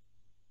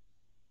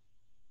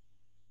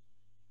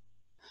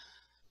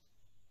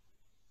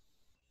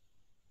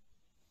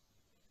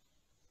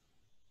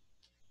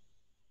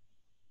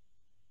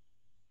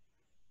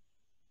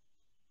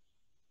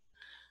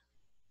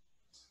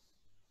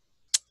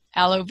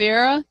 Aloe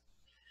vera,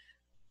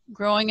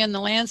 growing in the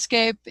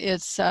landscape.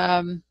 It's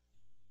handy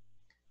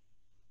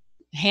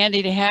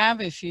to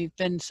have if you've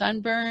been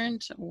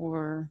sunburned,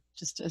 or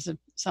just as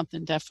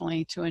something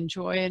definitely to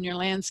enjoy in your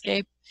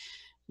landscape.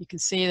 You can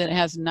see that it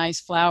has nice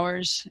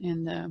flowers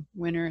in the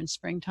winter and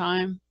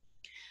springtime.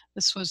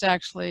 This was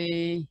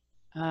actually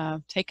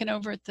taken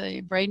over at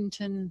the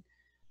Bradenton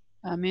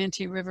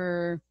Manatee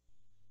River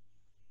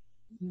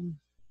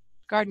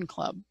Garden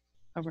Club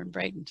over in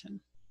Bradenton.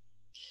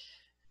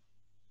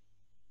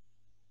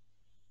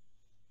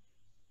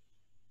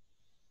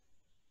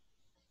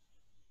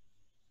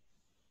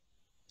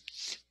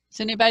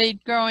 anybody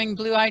growing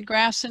blue-eyed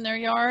grass in their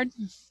yard?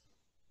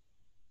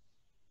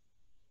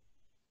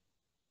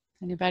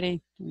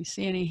 Anybody? Do we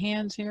see any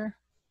hands here?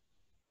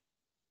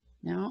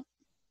 No?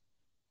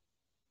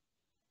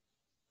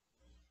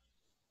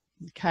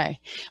 Okay.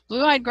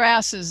 Blue-eyed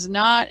grass is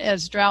not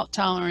as drought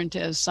tolerant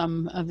as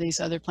some of these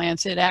other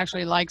plants. It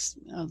actually likes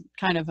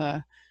kind of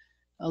a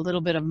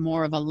little bit of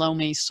more of a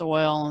loamy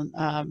soil,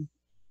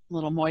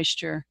 little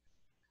moisture,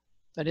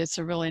 but it's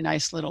a really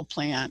nice little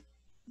plant.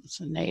 It's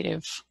a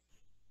native.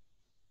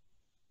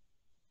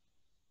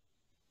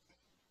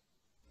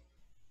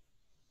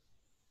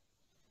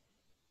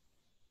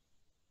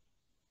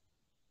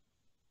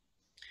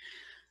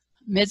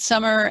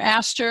 Midsummer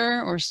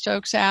aster or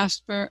Stokes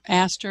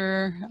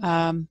aster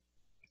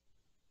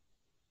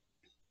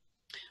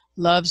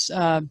loves,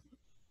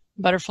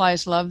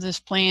 butterflies love this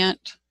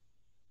plant.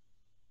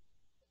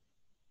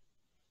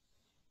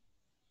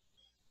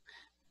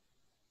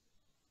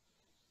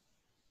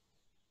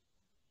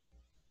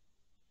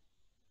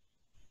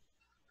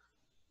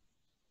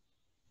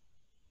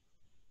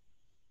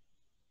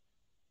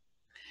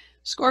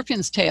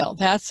 Scorpion's tail,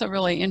 that's a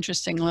really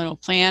interesting little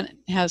plant.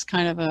 It has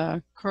kind of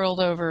a curled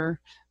over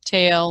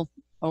tail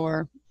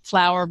or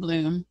flower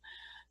bloom.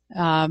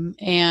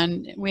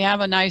 And we have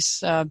a nice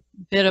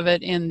bit of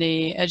it in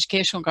the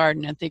educational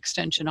garden at the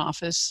extension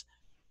office,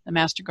 the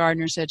Master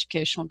Gardener's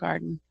Educational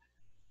Garden.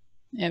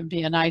 It would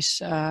be a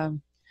nice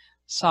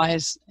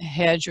size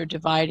hedge or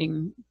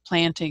dividing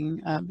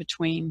planting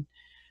between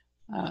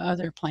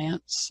other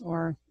plants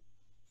or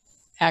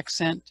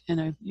accent in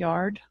a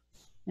yard,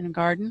 in a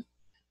garden.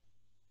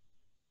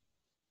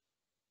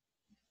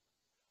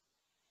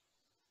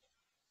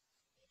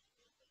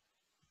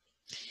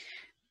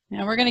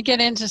 Now we're going to get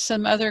into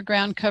some other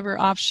ground cover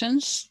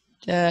options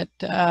that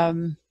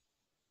the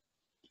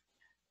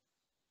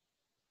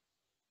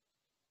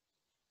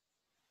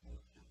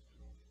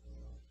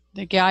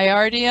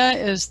Gaillardia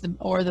is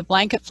or the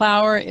blanket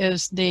flower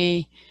is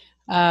the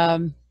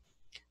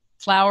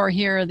flower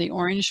here, the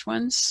orange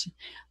ones.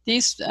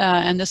 These,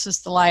 and this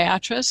is the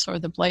Liatris or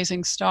the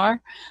blazing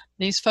star.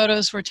 These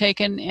photos were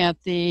taken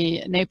at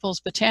the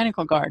Naples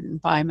Botanical Garden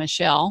by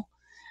Michelle,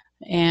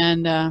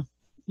 and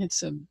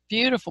it's a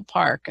beautiful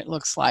park, it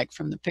looks like,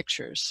 from the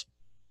pictures.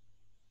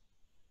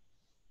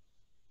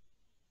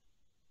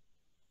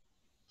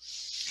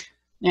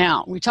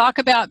 Now, we talk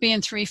about being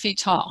 3 feet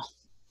tall.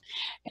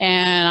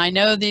 And I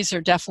know these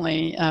are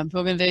definitely,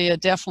 bougainvillea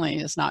definitely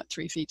is not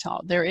 3 feet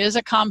tall. There is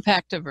a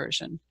compacta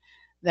version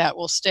that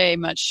will stay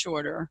much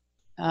shorter.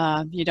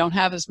 You don't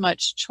have as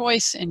much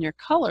choice in your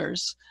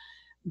colors,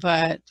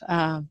 but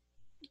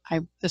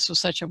this was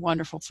such a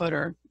wonderful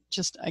footer.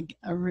 Just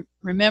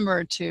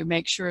remember to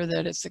make sure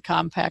that it's the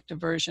compacta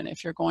version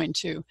if you're going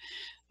to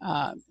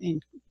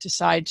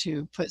decide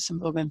to put some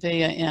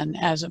bougainvillea in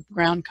as a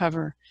ground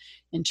cover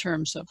in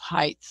terms of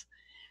height.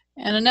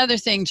 And another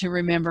thing to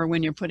remember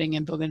when you're putting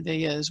in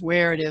bougainvillea is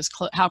where it is,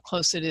 how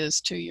close it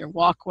is to your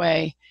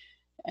walkway.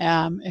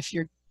 If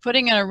you're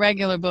putting in a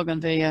regular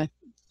bougainvillea,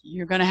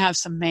 you're going to have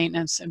some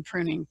maintenance and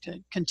pruning to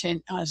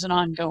continue as an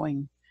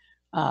ongoing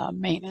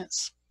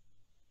maintenance.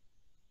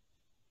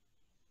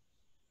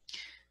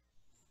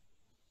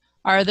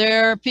 Are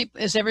there people,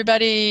 is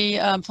everybody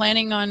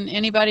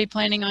anybody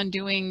planning on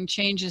doing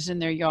changes in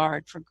their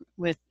yard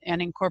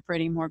and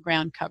incorporating more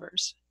ground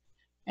covers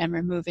and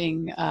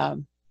removing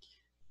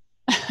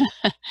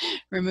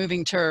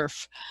removing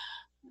turf?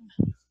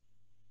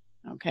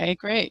 Okay,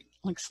 great.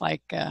 Looks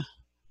like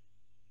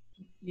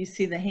you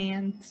see the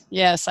hands?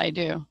 Yes, I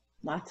do.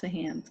 Lots of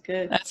hands.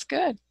 Good. That's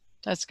good.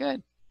 That's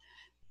good.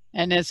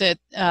 And is it,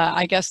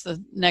 I guess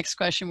the next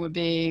question would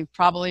be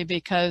probably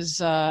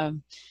because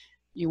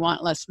you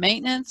want less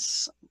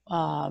maintenance,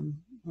 or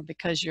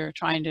because you're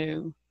trying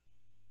to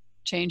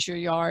change your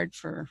yard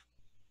for,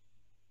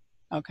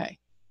 okay.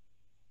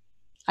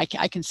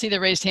 I can see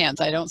the raised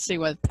hands. I don't see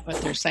what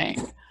they're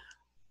saying.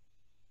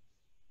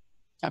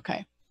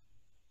 Okay.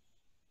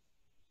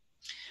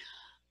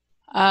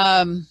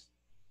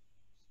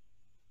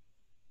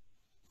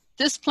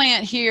 This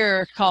plant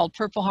here called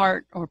Purple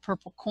Heart or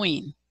Purple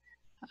Queen,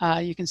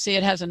 you can see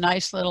it has a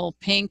nice little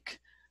pink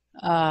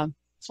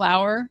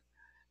flower,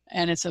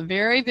 and it's a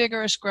very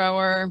vigorous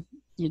grower.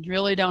 You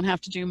really don't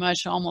have to do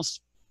much,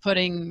 almost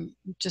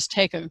just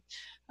take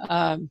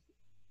a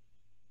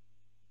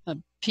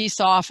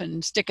piece off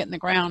and stick it in the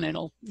ground,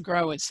 it'll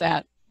grow. It's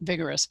that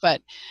vigorous,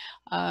 but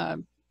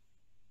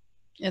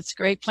it's a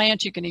great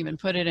plant. You can even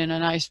put it in a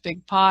nice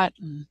big pot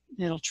and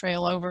it'll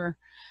trail over.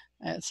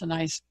 It's a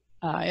nice,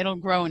 it'll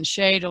grow in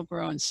shade, it'll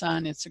grow in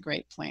sun. It's a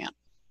great plant.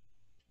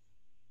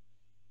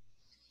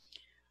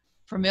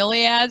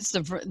 Bromeliads,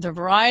 the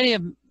variety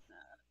of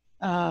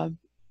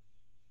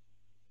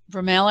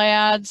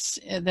bromeliads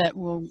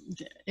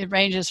it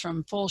ranges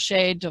from full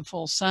shade to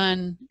full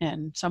sun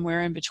and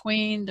somewhere in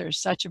between. There's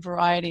such a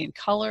variety in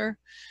color.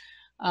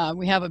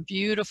 We have a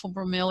beautiful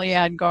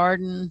bromeliad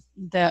garden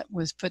that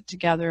was put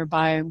together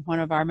by one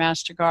of our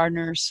master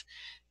gardeners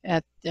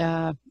at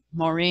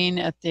Maureen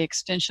at the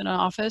extension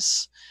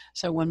office.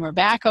 So when we're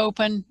back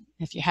open,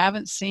 If you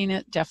haven't seen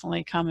it,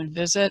 definitely come and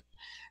visit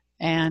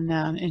and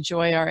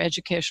enjoy our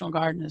educational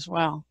garden as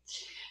well.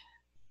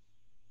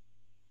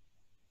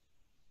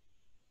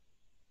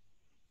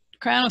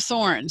 Crown of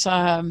Thorns.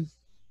 I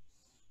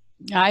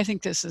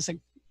think this is a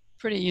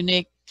pretty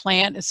unique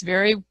plant. It's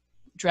very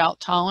drought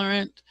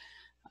tolerant.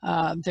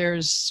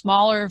 There's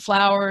smaller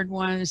flowered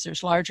ones,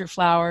 there's larger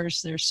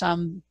flowers, there's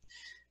some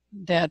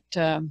that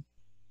a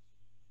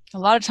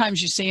lot of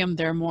times you see them,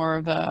 they're more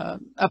of a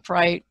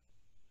upright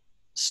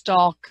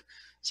stalk.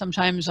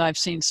 Sometimes I've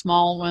seen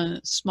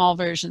small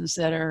versions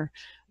that are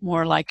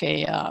more like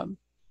a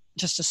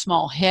just a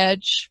small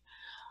hedge.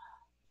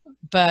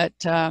 But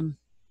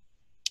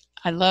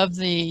I love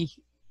the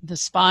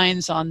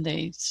spines on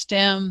the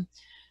stem,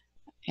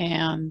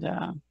 and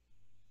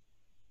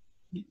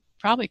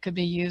probably could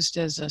be used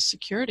as a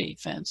security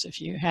fence if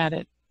you had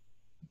it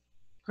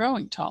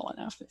growing tall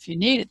enough, if you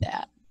needed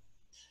that.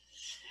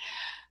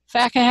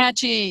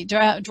 Fakahatchee,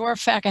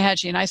 dwarf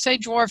Fakahatchee, and I say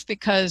dwarf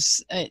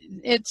because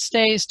it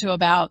stays to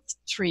about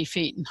 3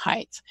 feet in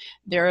height.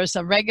 There is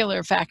a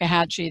regular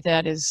Fakahatchee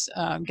that is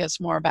gets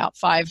more about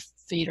 5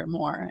 feet or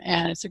more,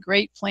 and it's a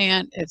great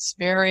plant. It's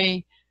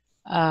very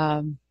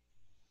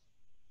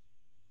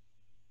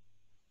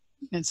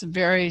it's a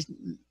very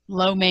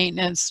low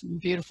maintenance,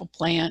 beautiful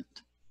plant.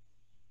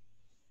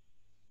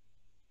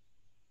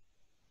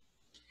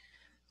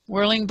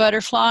 Whirling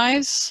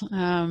butterflies.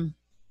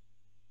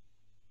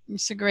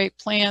 It's a great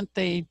plant.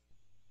 They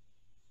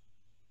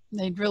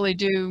really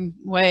do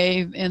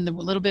wave in the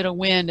little bit of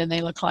wind, and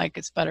they look like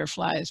it's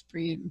butterflies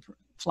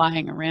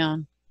flying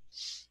around.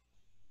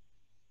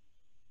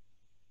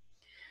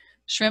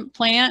 Shrimp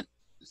plant.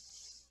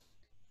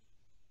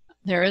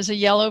 There is a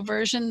yellow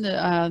version.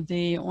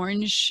 The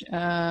orange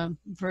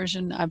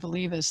version, I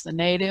believe, is the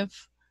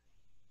native.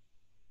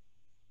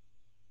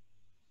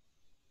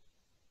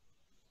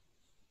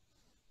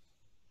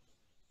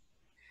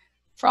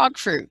 Frog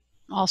fruit,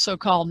 also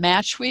called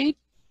matchweed.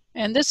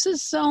 And this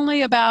is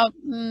only about,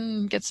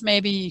 gets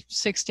maybe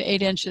 6 to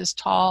 8 inches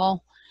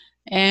tall.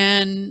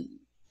 And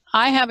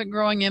I have it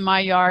growing in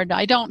my yard.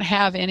 I don't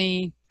have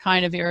any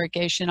kind of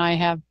irrigation. I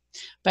have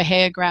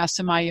bahia grass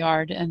in my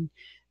yard, and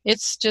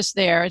it's just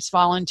there. It's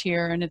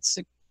volunteer, and it's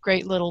a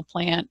great little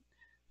plant.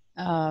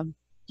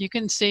 You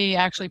can see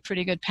actually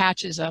pretty good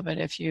patches of it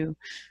if you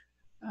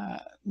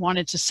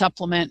wanted to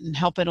supplement and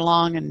help it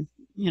along, and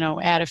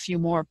add a few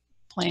more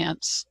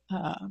plants.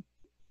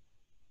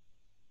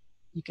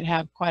 You could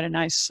have quite a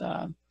nice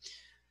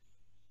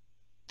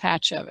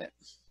patch of it.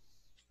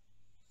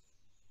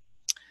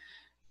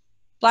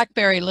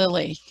 Blackberry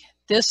lily.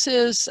 This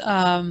is,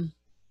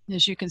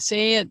 as you can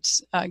see, it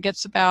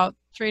gets about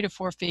 3 to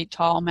 4 feet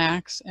tall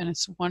max, and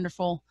it's a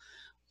wonderful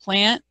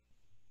plant,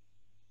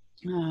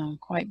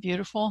 quite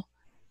beautiful.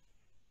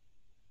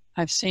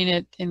 I've seen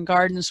it in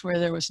gardens where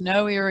there was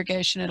no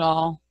irrigation at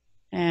all,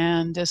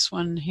 and this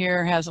one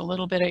here has a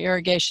little bit of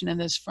irrigation in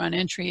this front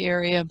entry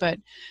area, but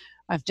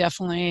I've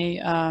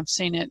definitely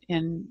seen it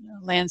in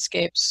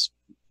landscapes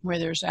where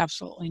there's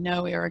absolutely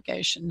no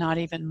irrigation, not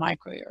even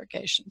micro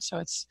irrigation. So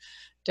it's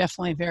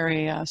definitely a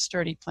very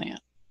sturdy plant.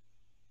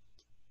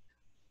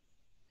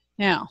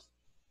 Now,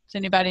 does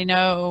anybody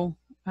know,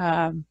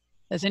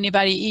 has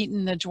anybody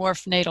eaten the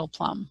dwarf natal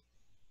plum,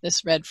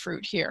 this red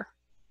fruit here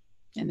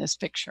in this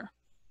picture?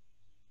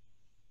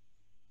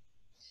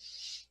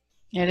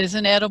 It is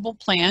an edible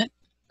plant.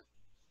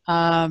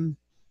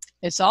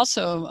 It's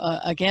also,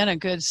 again, a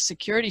good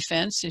security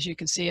fence. As you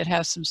can see, it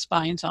has some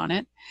spines on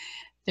it.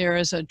 There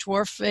is a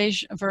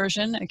dwarf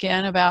version,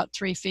 again, about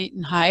 3 feet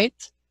in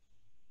height.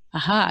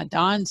 Aha,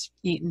 Dawn's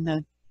eaten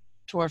the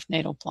dwarf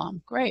natal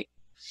plum. Great.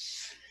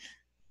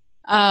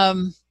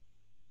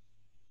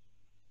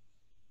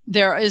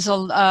 There is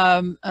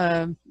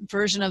a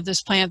version of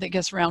this plant that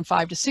gets around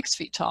 5 to 6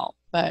 feet tall.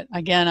 But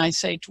again, I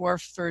say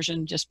dwarf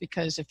version just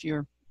because if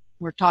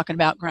we're talking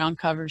about ground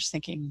covers,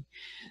 thinking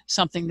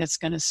something that's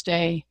going to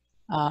stay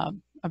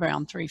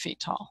around 3 feet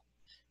tall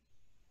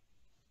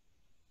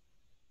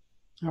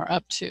or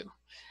up to.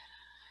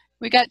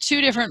 We got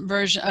two different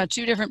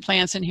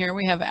plants in here.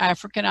 We have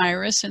African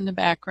iris in the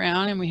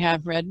background, and we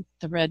have the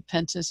red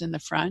pentas in the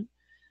front.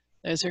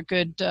 Those are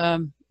good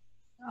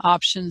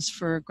options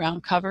for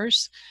ground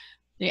covers.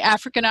 The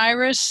African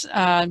iris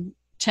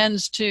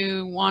tends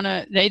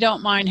to they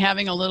don't mind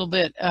having a little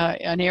bit,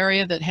 an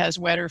area that has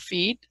wetter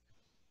feet,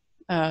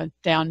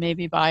 down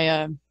maybe by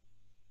a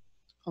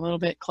little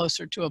bit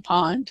closer to a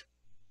pond.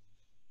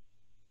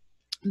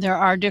 There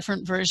are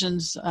different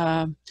versions,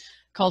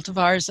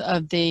 cultivars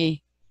of the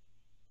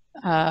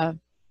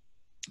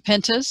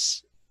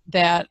pentas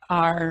that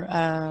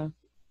are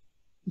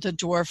the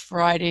dwarf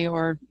variety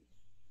or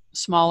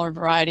smaller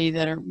variety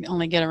that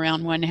only get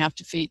around 1.5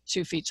 to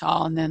 2 feet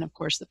tall, and then of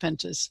course the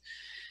pentas,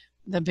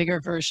 the bigger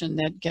version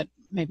that get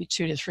maybe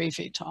 2 to 3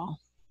 feet tall.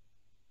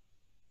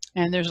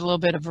 And there's a little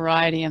bit of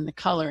variety in the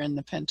color in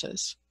the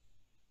pentas.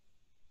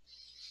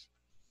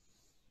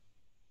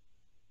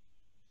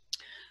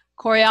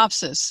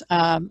 Coreopsis,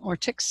 or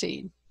tick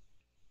seed.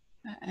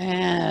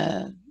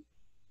 And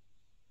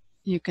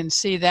you can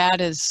see that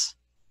is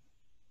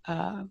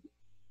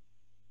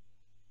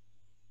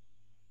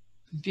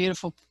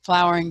beautiful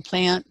flowering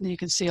plant. You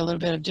can see a little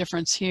bit of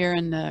difference here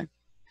in the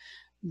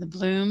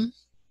bloom,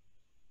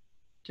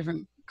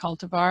 different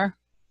cultivar.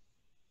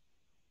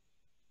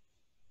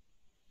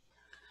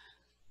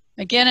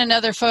 Again,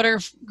 another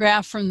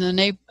photograph from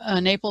the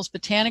Naples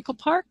Botanical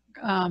Park.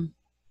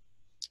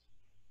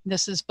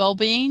 This is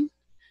bulbine,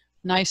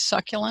 nice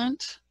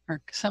succulent,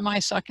 or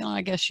semi-succulent,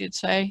 I guess you'd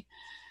say.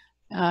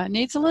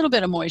 Needs a little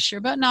bit of moisture,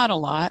 but not a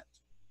lot.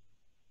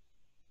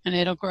 And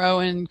it'll grow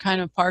in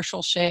kind of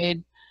partial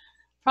shade.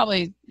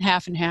 Probably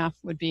half and half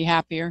would be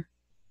happier.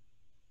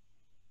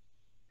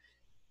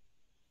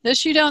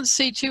 This you don't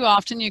see too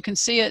often. You can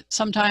see it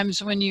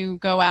sometimes when you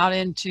go out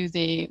into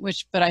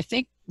but I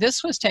think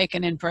this was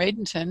taken in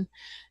Bradenton,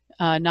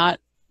 not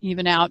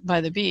even out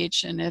by the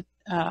beach. And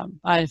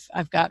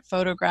I've got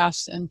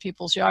photographs in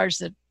people's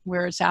yards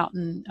where it's out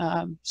in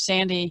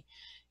sandy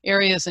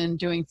areas and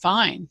doing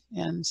fine.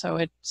 And so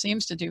it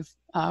seems to do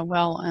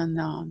well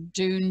in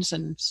dunes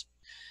and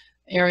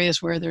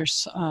areas where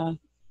there's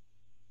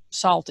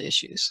salt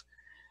issues.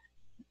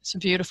 It's a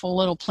beautiful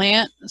little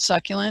plant,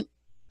 succulent.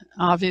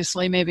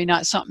 Obviously, maybe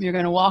not something you're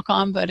going to walk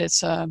on, but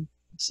it's a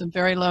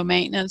very low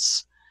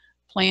maintenance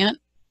plant.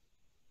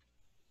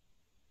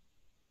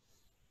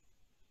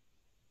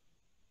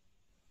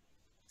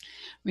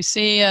 We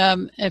see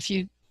if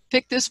you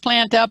pick this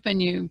plant up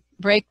and you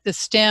break the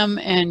stem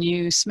and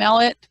you smell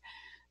it,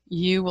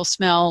 you will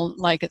smell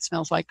like it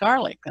smells like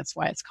garlic. That's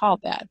why it's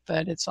called that.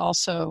 But it's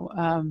also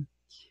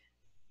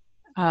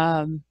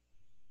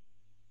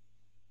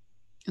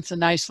it's a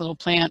nice little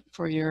plant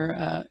for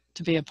your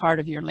to be a part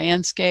of your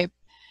landscape.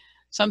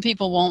 Some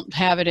people won't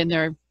have it in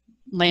their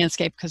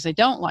landscape because they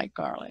don't like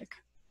garlic,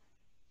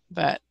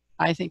 but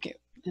I think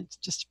it's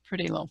just a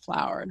pretty little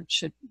flower. It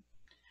should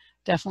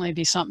definitely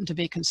be something to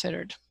be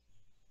considered.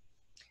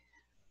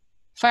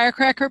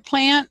 Firecracker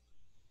plant.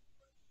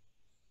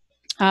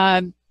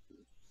 I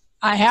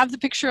have the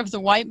picture of the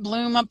white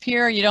bloom up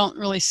here. You don't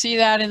really see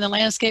that in the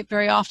landscape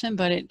very often,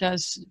 but it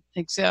does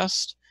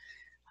exist.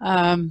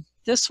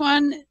 This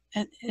one,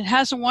 it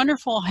has a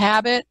wonderful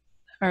habit,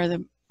 or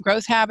the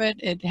growth habit.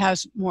 It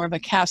has more of a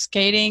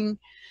cascading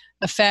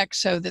effect,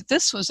 so that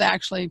this was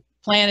actually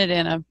planted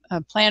in a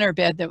planter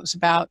bed that was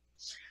about,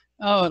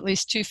 at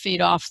least 2 feet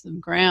off the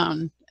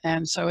ground.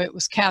 And so it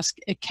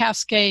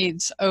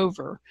cascades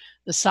over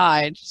the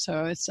side.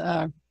 So it's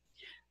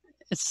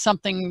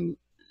something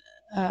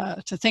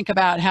to think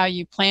about how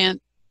you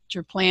plant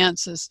your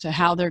plants as to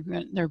how their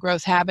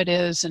growth habit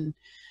is, and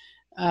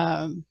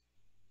how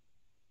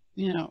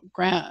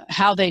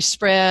they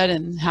spread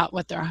and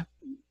what their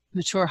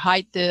mature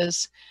height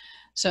is.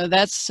 So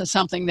that's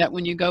something that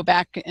when you go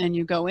back and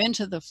you go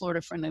into the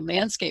Florida Friendly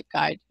Landscape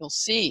Guide, you'll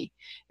see.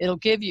 It'll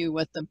give you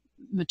what the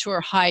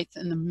mature height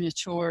and the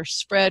mature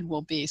spread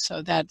will be.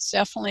 So that's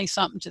definitely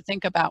something to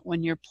think about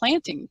when you're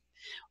planting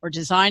or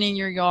designing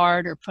your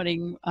yard or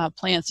putting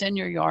plants in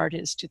your yard,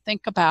 is to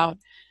think about,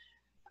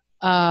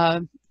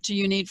 do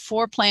you need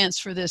 4 plants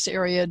for this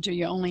area? Do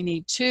you only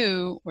need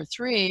 2 or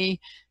 3?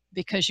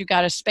 Because you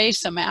got to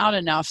space them out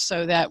enough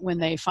so that when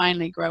they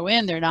finally grow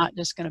in, they're not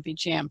just going to be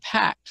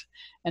jam-packed,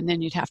 and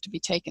then you'd have to be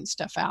taking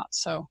stuff out.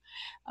 So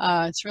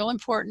it's a real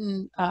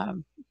important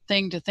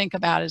thing to think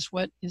about, is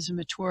what is a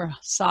mature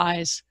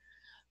size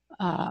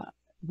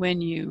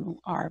when you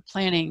are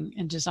planning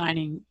and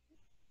designing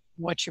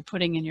what you're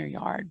putting in your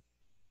yard.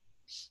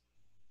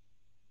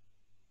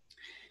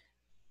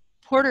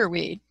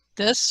 Porterweed.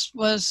 This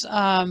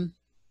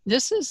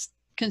is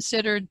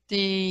considered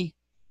the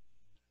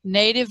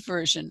native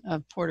version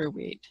of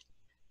porterweed.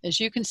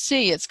 As you can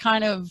see, it's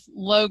kind of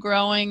low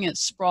growing, it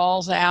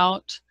sprawls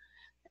out,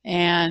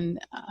 and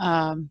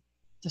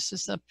this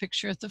is a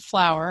picture of the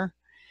flower.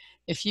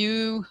 If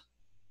you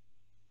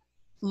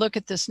look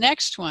at this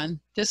next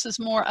one, this is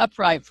more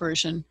upright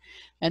version,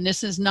 and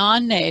this is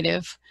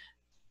non-native,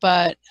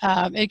 but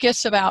it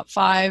gets about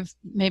 5,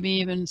 maybe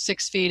even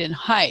 6 feet in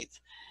height.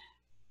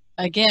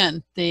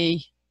 Again, the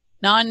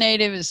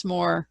non-native is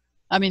more,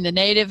 the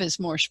native is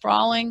more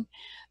sprawling.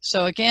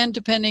 So again,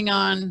 depending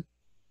on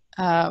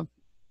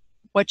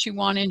what you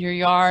want in your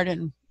yard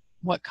and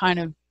what kind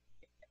of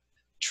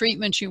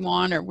treatment you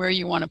want or where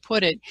you want to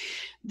put it,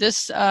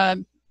 this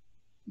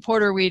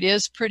porterweed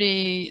is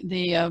pretty,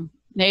 the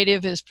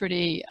native is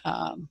pretty,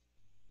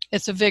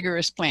 it's a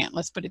vigorous plant,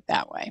 let's put it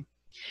that way.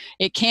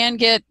 It can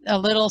get a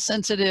little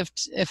sensitive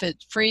if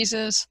it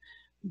freezes,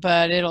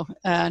 but you'll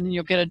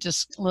get a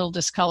little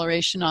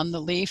discoloration on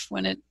the leaf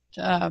when it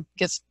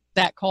gets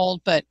that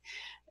cold, but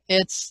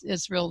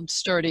it's real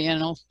sturdy,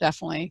 and it'll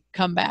definitely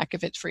come back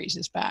if it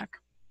freezes back.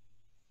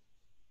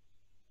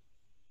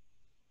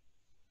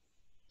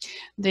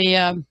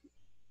 The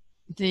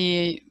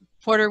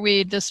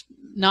porterweed, this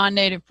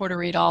non-native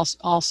porterweed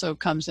also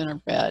comes in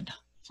a red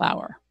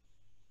flower.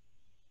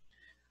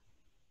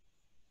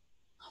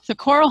 The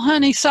coral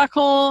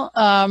honeysuckle,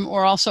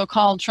 or also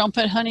called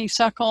trumpet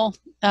honeysuckle,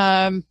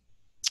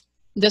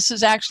 this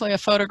is actually a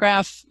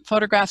photographs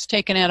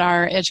taken at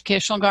our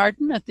educational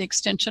garden at the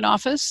extension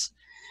office.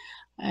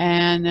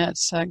 And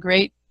it's a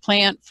great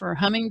plant for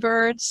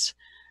hummingbirds.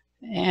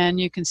 And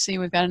you can see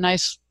we've got a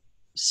nice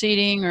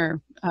seating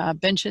or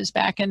benches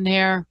back in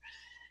there.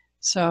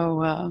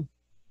 So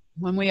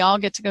when we all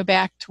get to go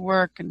back to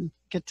work and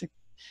get to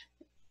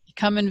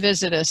come and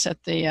visit us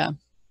at the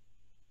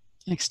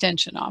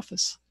extension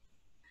office.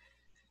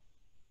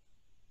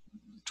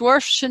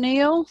 Dwarf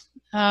chenille.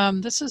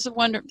 This is a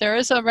wonder. There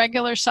is a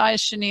regular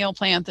size chenille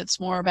plant that's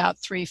more about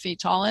 3 feet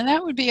tall, and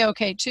that would be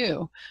okay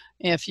too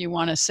if you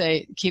want to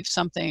say keep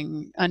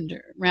something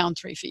around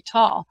 3 feet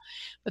tall.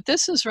 But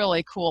this is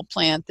really cool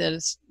plant that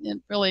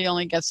it really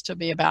only gets to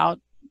be about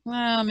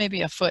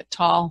maybe a foot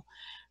tall,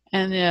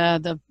 and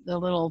the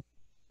little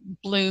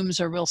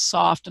blooms are real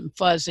soft and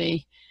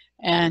fuzzy,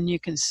 and you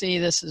can see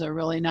this is a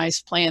really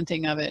nice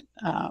planting of it,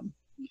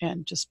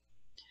 and just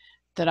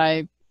that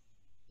I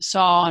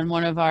saw on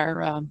one of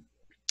our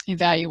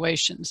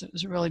evaluations. It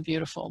was a really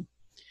beautiful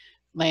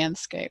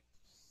landscape.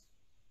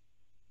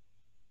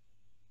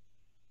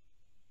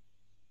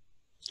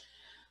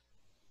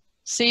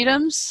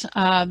 Sedums,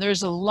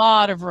 there's a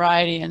lot of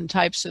variety and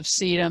types of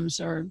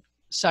sedums or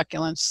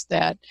succulents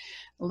that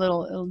a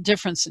little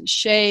difference in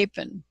shape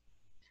and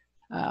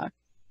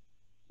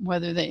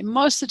whether they,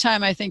 most of the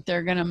time I think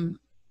they're going to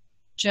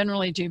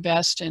generally do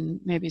best in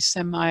maybe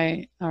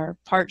semi or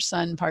part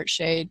sun, part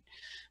shade.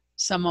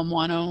 Some of them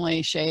want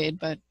only shade,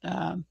 but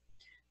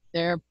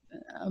they're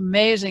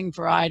amazing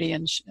variety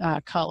in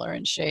color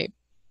and shape.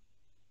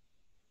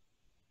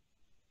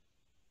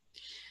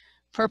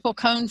 Purple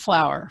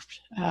coneflower,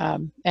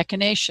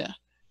 echinacea,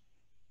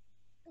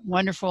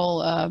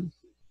 wonderful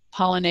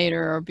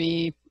pollinator or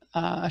bee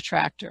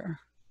attractor.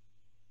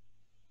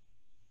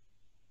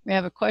 We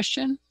have a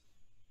question?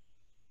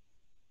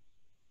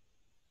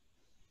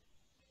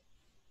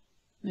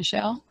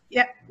 Michelle?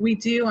 Yeah, we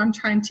do. I'm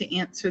trying to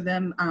answer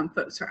them.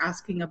 Folks are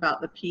asking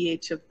about the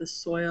pH of the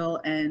soil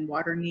and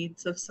water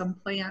needs of some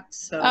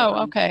plants. So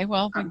okay.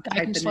 Well,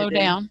 I can slow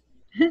down.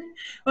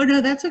 Oh, no,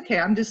 that's okay.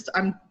 I'm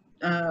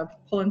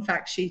pulling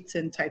fact sheets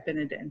and typing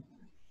it in.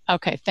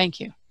 Okay,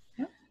 thank you.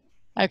 Yeah.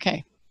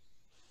 Okay.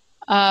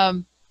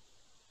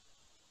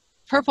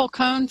 Purple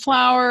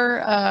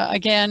coneflower,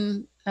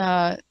 again,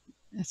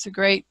 it's a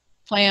great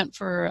plant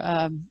for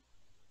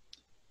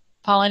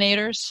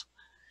pollinators.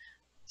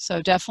 So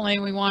definitely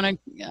we want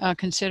to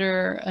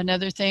consider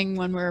another thing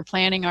when we're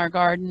planning our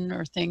garden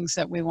or things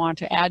that we want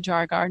to add to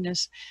our garden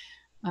is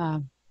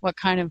what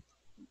kind of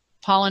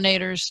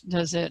pollinators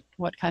does it,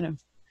 what kind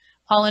of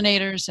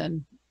pollinators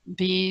and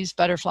bees,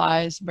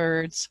 butterflies,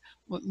 birds,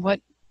 what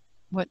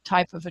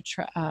type of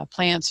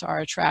plants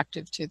are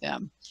attractive to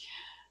them.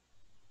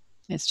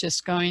 It's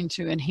just going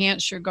to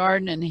enhance your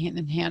garden and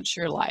enhance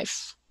your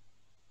life.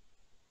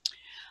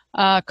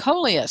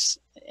 Coleus,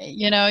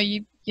 you know,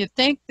 you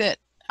think that,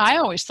 I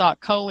always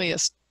thought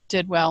coleus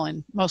did well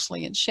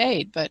mostly in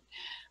shade, but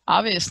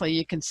obviously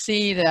you can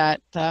see that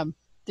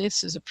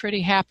this is a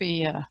pretty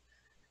happy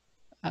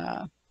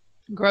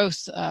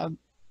growth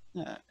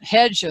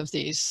hedge of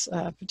these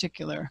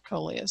particular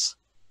coleus.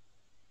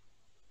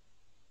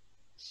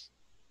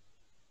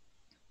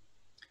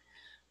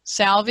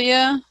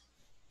 Salvia,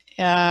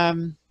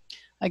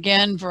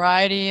 again,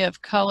 variety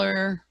of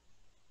color,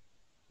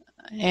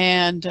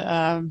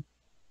 and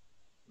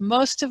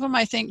most of them,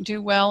 I think,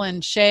 do well in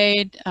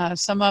shade.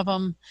 Some of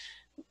them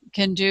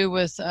can do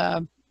with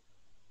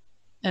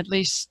at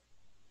least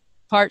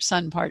part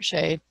sun, part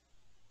shade.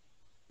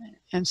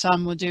 And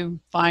some will do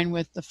fine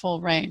with the full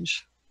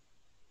range.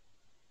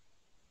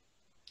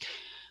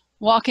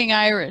 Walking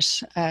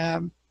iris.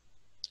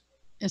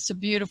 It's a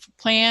beautiful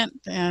plant,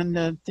 and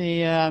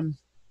the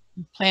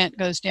plant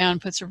goes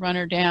down, puts a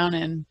runner down,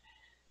 and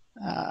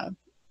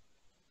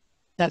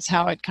that's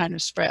how it kind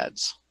of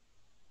spreads.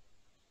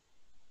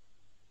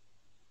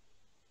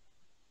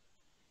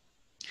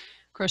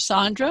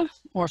 Crossandra,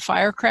 or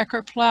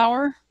firecracker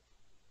flower,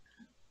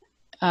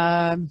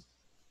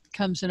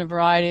 comes in a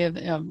variety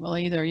of well,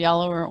 either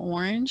yellow or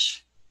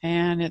orange,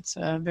 and it's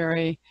a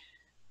very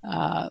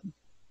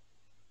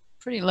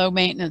pretty low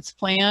maintenance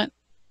plant.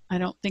 I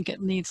don't think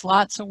it needs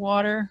lots of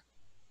water,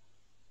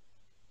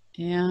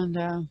 and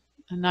a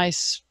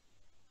nice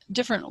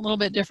a little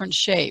bit different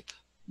shape,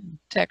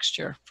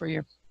 texture for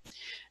your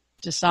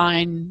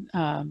design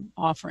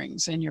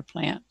offerings in your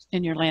plant,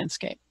 in your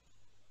landscape.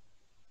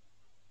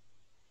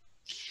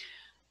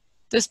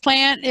 This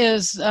plant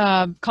is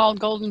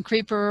called golden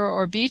creeper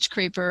or beach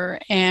creeper,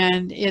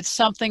 and it's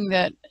something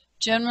that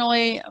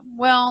generally,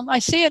 well, I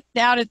see it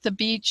out at the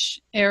beach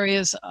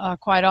areas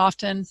quite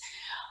often,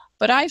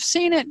 but I've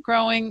seen it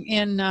growing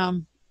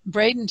in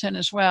Bradenton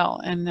as well,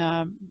 and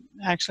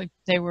actually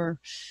they were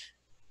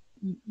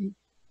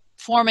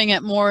forming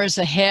it more as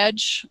a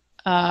hedge,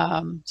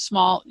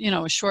 small, you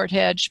know, a short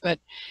hedge, but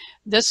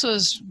this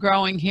was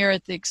growing here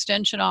at the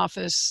extension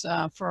office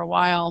for a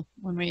while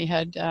when we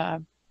had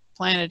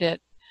planted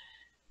it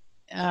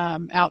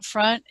out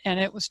front, and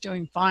it was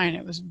doing fine.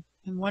 It was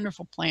a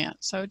wonderful plant.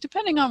 So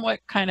depending on what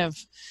kind of,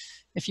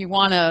 if you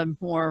want a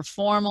more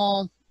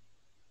formal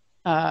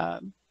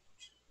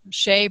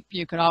shape,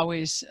 you could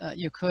always,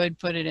 you could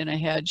put it in a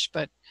hedge,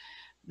 but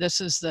this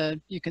is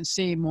you can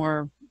see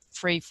more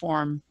free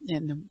form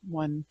in the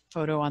one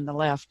photo on the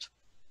left.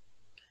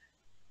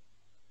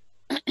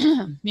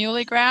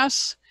 Muley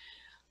grass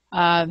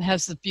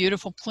has the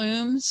beautiful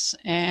plumes,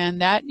 and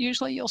that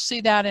usually you'll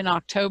see that in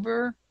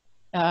October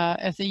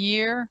of the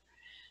year.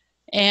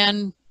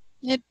 And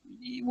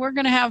we're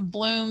going to have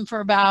bloom for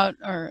about,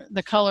 or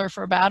the color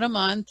for about a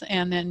month,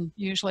 and then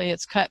usually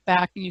it's cut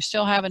back and you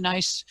still have a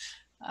nice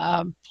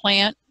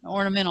plant,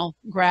 ornamental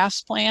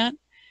grass plant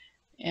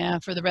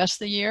for the rest of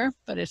the year,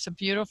 but it's a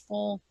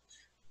beautiful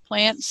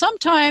plant.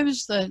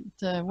 Sometimes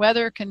the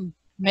weather can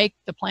make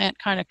the plant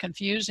kind of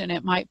confused and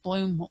it might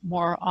bloom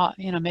more,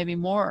 maybe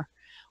more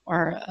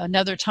or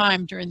another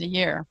time during the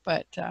year,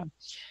 but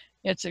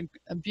it's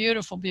a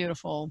beautiful,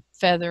 beautiful,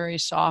 feathery,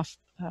 soft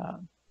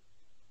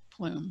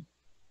plume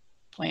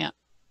plant.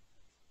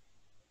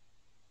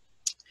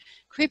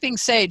 Creeping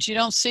sage, you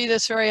don't see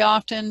this very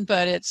often,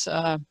 but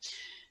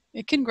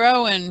it can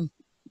grow in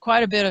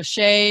quite a bit of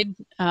shade.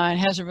 It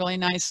has a really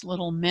nice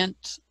little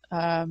mint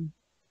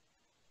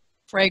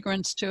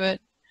fragrance to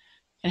it.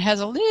 It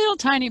has a little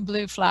tiny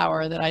blue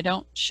flower that I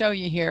don't show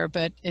you here,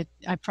 but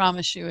I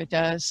promise you it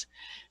does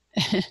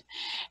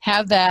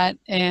have that.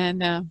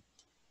 And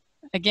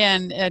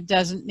again, it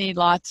doesn't need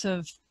lots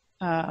of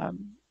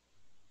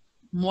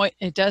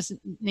it doesn't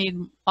need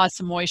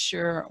lots of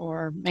moisture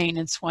or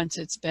maintenance once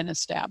it's been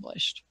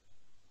established.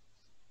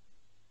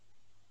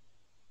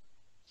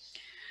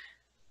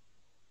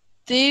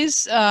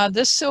 This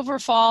Silver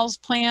Falls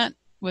plant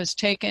was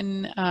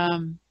taken,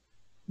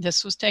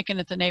 this was taken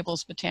at the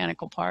Naples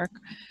Botanical Park.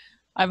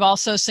 I've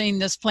also seen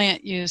this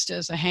plant used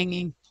as a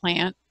hanging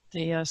plant,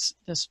 this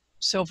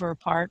silver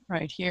part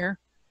right here.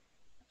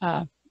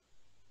 Let's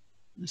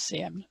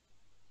see,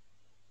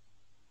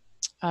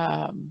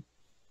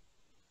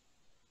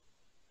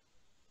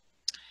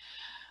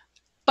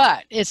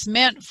 but it's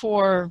meant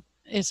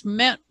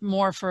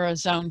more for a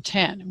zone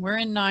 10. We're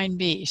in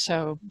 9B,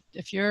 so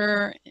if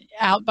you're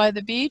out by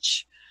the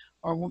beach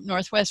or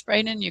Northwest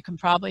Braden, you can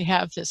probably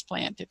have this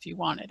plant if you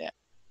wanted it,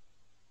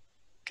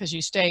 because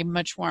you stay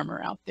much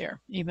warmer out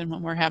there, even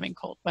when we're having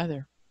cold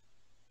weather.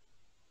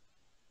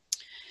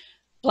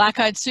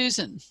 Black-eyed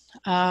Susan.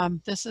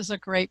 This is a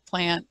great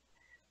plant.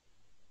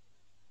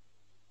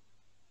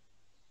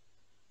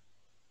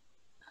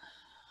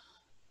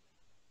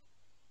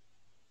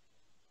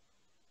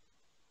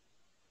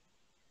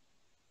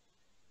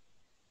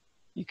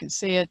 You can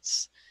see it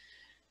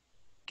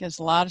gives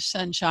a lot of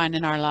sunshine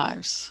in our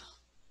lives.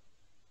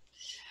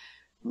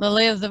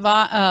 Lily of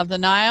the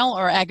Nile,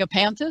 or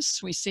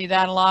agapanthus. We see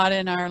that a lot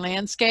in our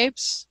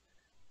landscapes.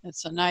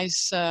 It's a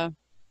nice,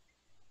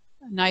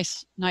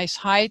 nice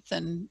height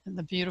and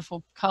the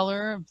beautiful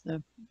color of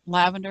the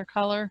lavender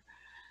color.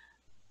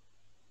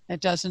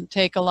 It doesn't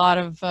take a lot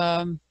of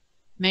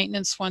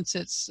maintenance once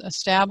it's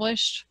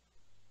established.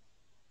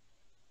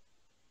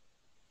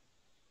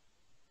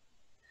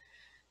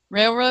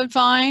 Railroad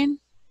vine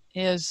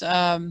is,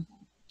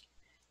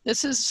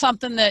 this is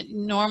something that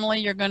normally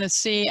you're going to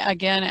see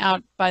again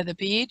out by the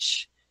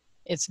beach.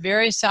 It's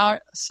very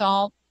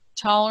salt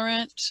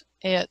tolerant.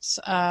 It's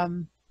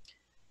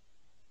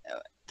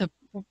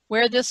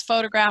where this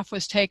photograph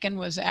was taken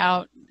was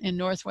out in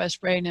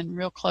Northwest Braden,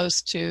 real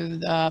close to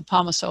the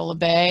Palmasola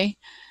Bay,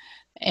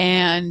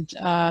 and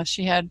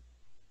she said,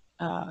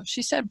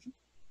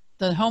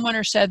 the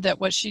homeowner said that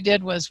what she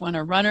did was when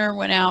a runner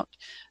went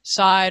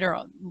outside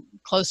or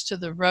close to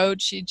the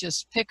road, she'd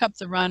just pick up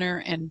the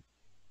runner and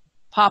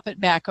pop it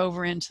back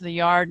over into the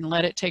yard and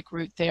let it take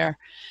root there.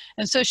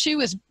 And so she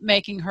was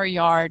making her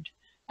yard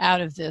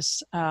out of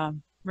this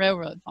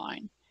railroad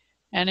vine,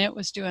 and it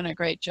was doing a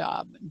great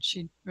job. And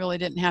she really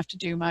didn't have to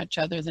do much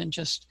other than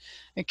just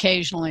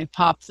occasionally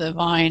pop the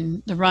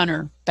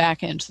runner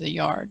back into the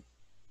yard.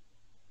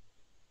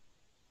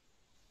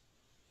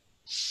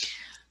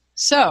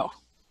 So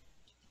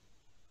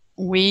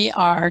we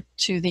are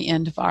to the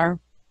end of our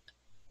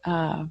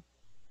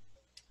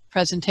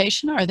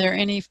presentation. Are there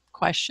any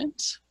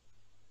questions?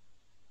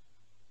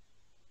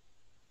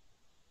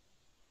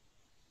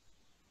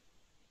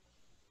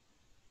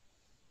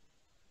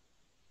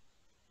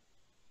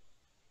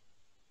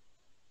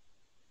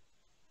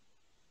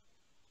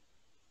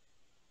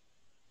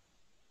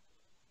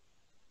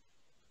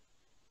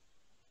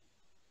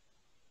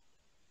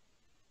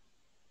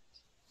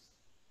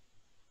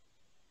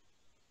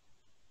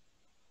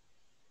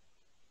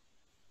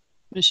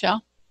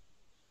 Michelle?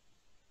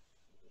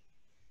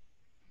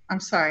 I'm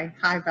sorry.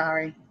 Hi,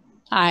 Valrie.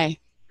 Hi.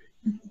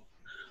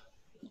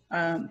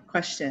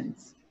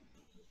 Questions.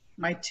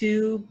 My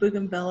 2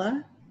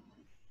 bougainvillea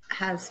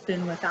has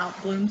been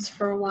without blooms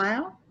for a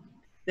while.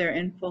 They're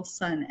in full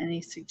sun.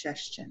 Any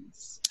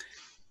suggestions?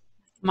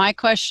 My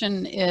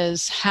question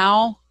is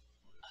how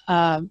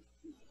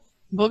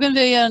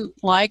bougainvillea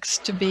likes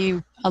to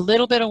be a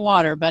little bit of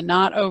water, but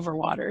not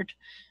overwatered.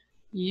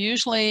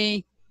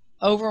 Usually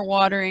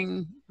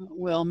overwatering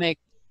will make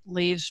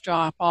leaves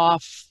drop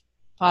off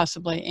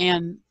possibly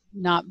and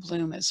not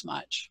bloom as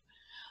much.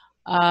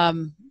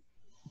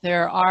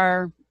 There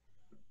are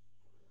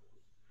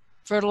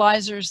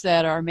fertilizers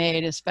that are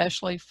made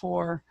especially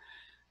for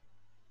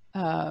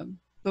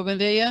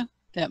bougainvillea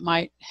that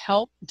might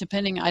help,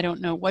 depending, I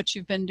don't know what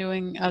you've been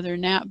doing other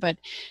than that, but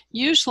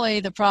usually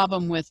the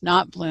problem with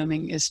not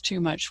blooming is too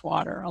much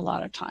water a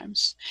lot of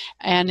times.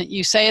 And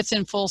you say it's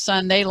in full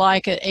sun, they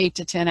like it 8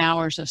 to 10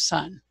 hours of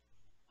sun,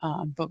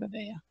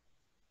 bougainvillea.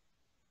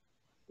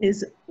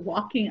 Is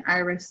walking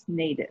iris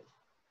native?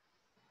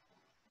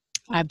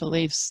 I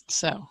believe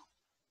so.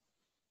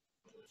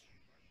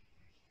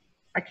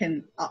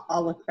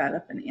 I'll look that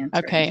up and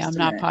answer Okay, it in just I'm a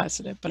not minute.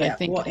 positive, but Yeah, I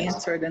think we'll it is.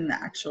 answer it in the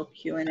actual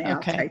Q&A. Okay. I'll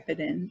type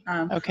it in.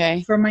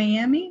 Okay. For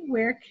Miami,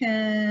 where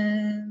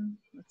can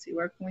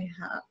we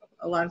have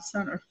a lot of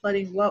sun or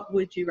flooding? What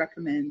would you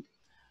recommend?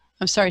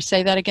 I'm sorry,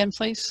 say that again,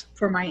 please.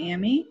 For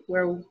Miami,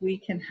 where we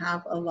can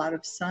have a lot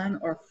of sun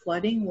or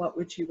flooding, what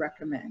would you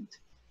recommend?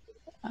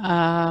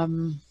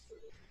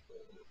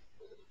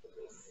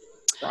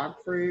 Frog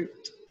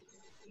fruit.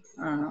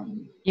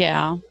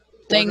 Yeah,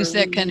 things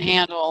that can leaf.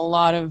 handle a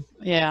lot of,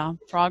 yeah,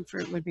 frog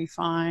fruit would be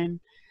fine.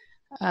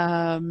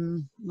 A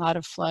lot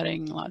of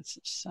flooding, lots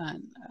of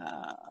sun.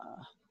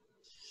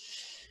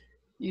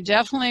 You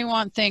definitely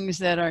want things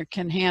that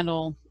can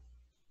handle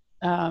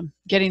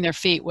getting their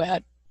feet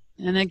wet.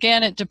 And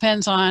again, it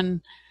depends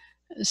on,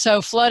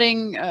 so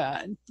flooding,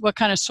 what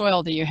kind of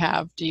soil do you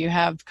have? Do you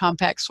have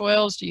compact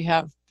soils? Do you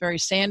have very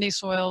sandy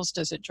soils?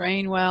 Does it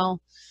drain well?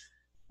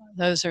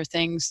 Those are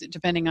things that,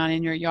 depending on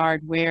in your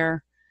yard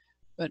where,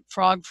 but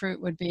frog fruit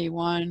would be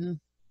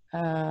one.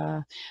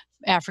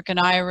 African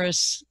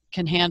iris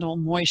can handle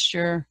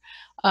moisture.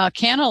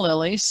 Canna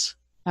lilies,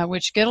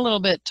 which get a little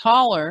bit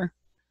taller,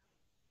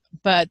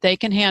 but they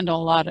can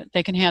handle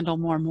they can handle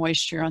more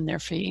moisture on their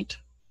feet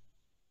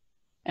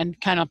and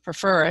kind of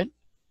prefer it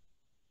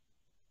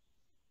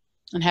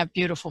and have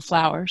beautiful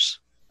flowers.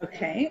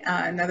 Okay,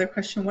 another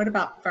question, what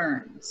about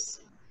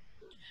ferns?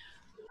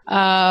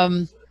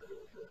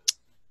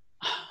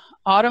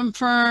 Autumn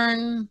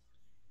fern,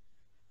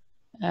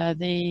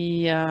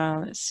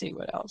 let's see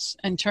what else.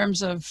 In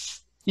terms of,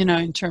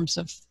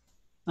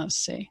 let's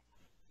see.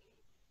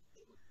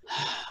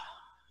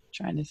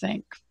 Trying to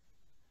think.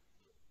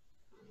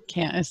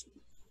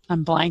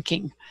 I'm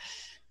blanking.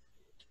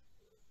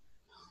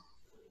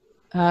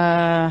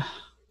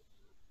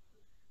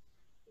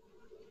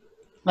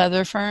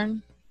 Leather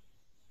fern.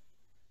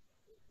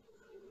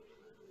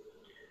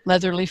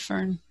 Leatherleaf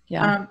fern,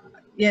 yeah.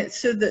 Yeah,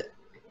 so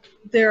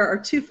there are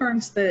two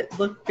ferns that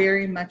look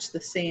very much the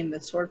same, the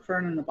sword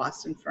fern and the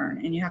Boston fern,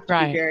 and you have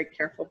to be very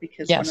careful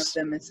because one of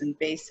them is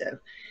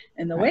invasive.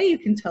 And the way you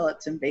can tell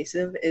it's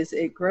invasive is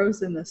it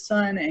grows in the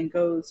sun and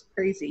goes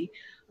crazy,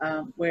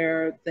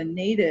 where the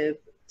native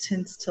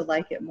tends to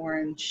like it more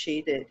in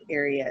shaded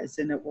areas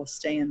and it will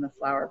stay in the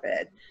flower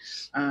bed.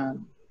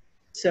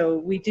 So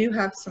we do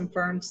have some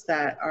ferns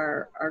that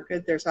are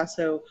good. There's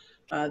also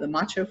the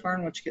macho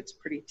fern, which gets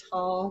pretty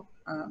tall,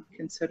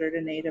 considered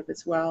a native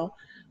as well.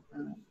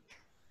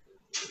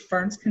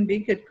 Ferns can be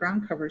good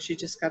ground covers. You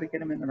just got to get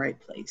them in the right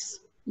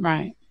place.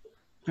 Right,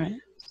 right.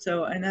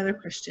 So another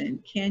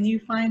question, can you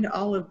find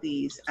all of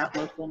these at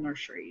local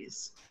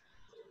nurseries?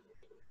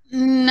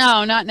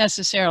 No, not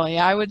necessarily.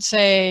 I would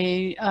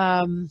say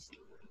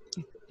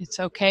it's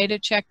okay to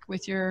check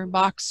with your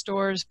box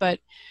stores, but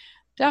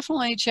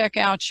definitely check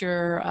out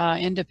your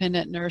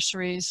independent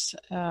nurseries.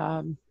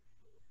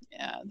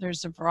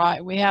 There's a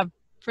variety. We have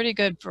pretty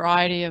good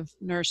variety of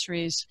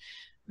nurseries.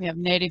 We have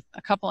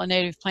a couple of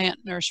native plant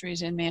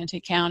nurseries in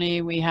Manatee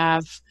County. We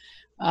have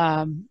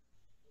other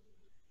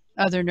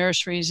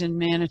nurseries in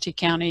Manatee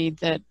County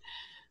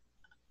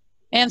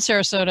and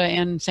Sarasota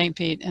and St.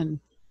 Pete and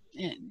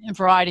in a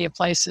variety of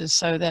places.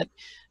 So that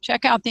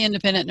check out the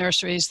independent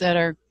nurseries that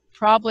are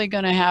probably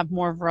going to have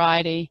more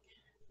variety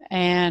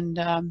and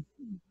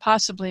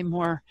possibly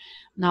more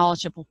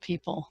knowledgeable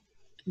people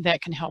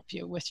that can help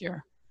you with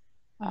your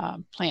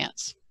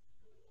plants.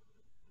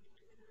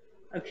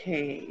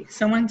 Okay,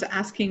 someone's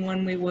asking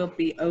when we will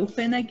be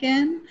open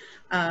again.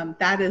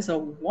 That is a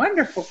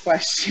wonderful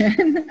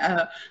question.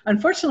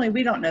 Unfortunately,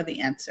 we don't know the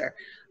answer.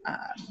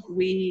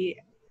 We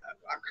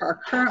are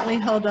currently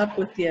held up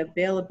with the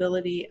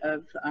availability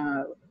of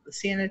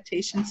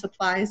sanitation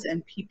supplies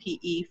and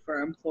PPE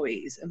for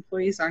employees.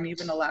 Employees aren't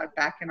even allowed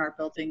back in our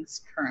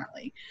buildings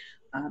currently.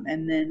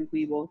 And then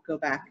we will go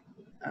back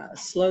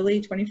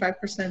slowly,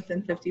 25%,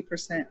 then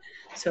 50%.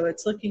 So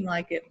it's looking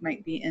like it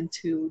might be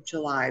into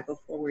July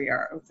before we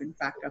are open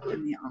back up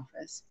in the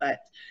office. But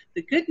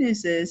the good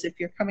news is if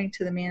you're coming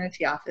to the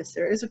Manatee office,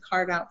 there is a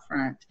card out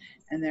front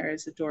and there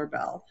is a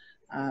doorbell.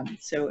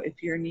 So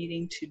if you're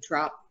needing to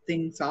drop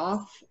things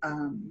off,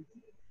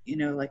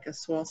 like a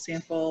soil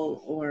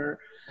sample, or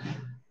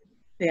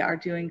they are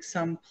doing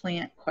some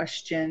plant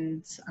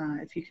questions,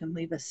 if you can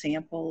leave a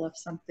sample of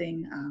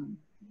something,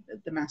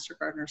 the master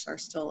gardeners are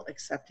still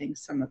accepting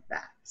some of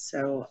that.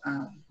 So,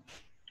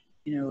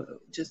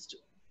 just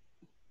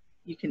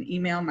you can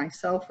email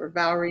myself or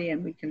Valrie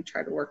and we can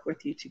try to work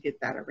with you to get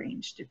that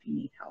arranged if you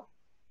need help.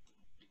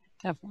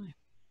 Definitely.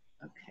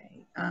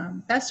 Okay.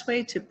 Best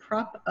way to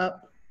prop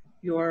up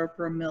your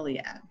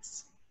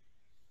bromeliads?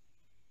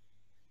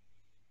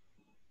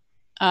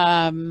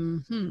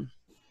 You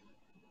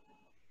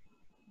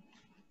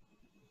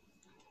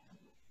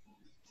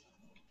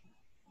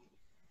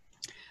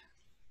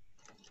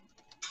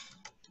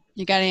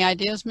got any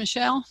ideas,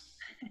 Michelle?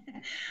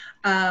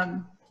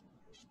 Well,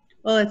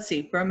 let's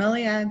see.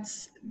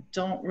 Bromeliads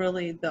don't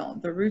really, the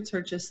roots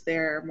are just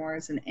there more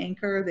as an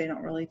anchor. They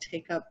don't really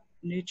take up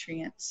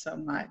nutrients so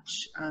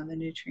much. The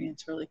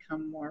nutrients really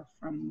come more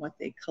from what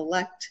they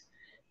collect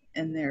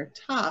in their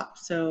top.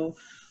 So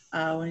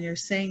when you're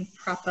saying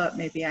prop up,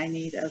 maybe I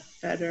need a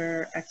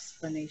better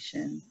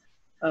explanation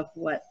of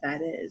what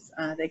that is.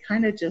 They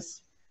kind of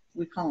just,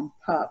 we call them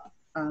pup,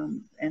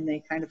 and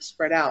they kind of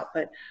spread out.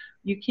 But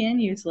you can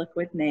use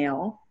liquid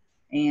nail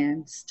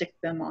and stick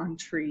them on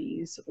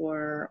trees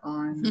or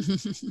on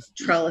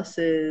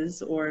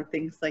trellises or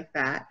things like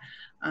that.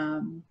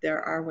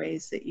 There are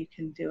ways that you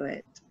can do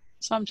it.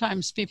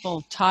 Sometimes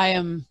people tie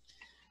them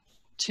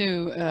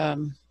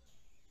to,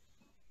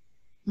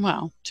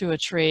 well, to a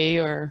tree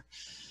or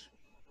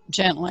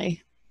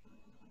gently.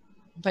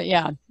 But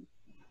yeah,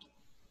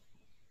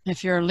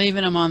 if you're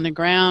leaving them on the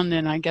ground,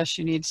 then I guess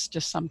you need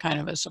just some kind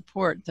of a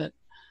support that,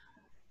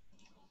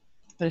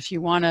 but if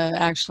you want to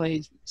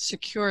actually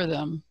secure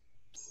them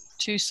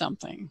to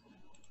something.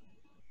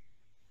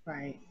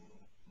 Right.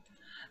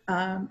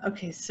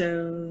 Okay,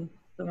 so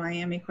the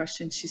Miami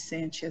question, she's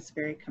saying she has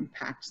very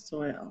compact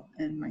soil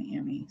in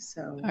Miami.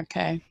 So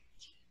okay,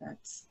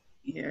 that's,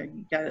 yeah,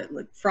 you got it,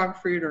 like frog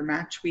fruit or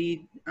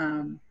matchweed.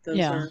 Those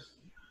are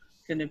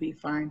going to be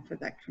fine for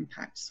that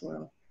compact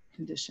soil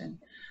condition.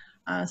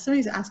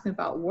 Somebody's asking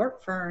about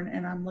wart fern,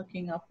 and I'm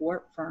looking up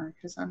wart fern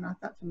because I'm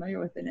not that familiar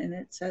with it. And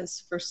it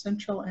says for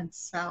central and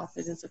south,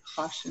 it is a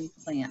caution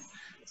plant.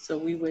 So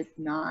we would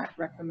not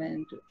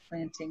recommend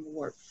planting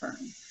wart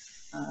fern.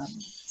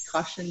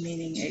 Caution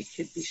meaning it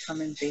could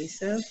become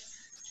invasive.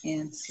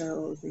 And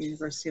so the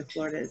University of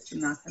Florida is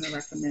not going to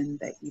recommend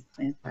that you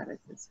plant that at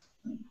this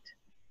point.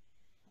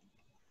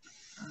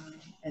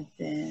 And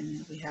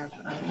then we have,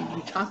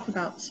 we talked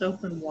about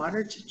soap and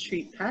water to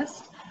treat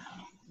pests.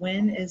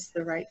 When is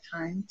the right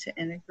time to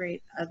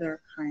integrate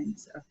other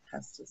kinds of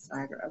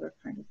pesticide or other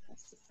kind of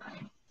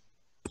pesticide?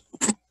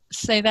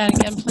 Say that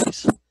again,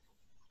 please.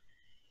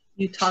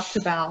 You talked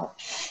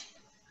about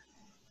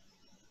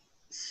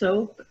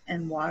soap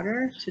and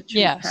water to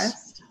treat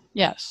pests.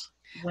 Yes.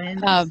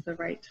 When is the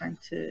right time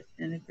to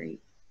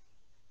integrate?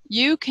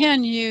 You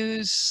can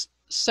use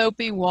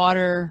soapy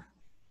water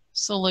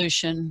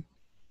solution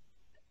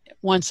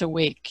once a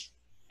week,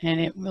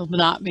 and it will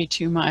not be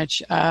too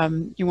much.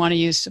 You want to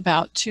use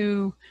about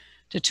 2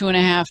 to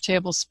 2.5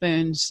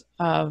 tablespoons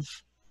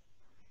of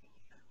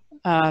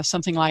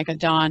something like a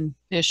Dawn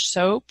dish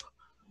soap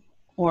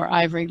or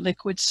Ivory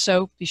liquid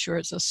soap. Be sure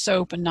it's a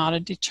soap and not a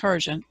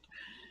detergent.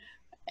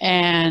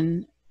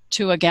 And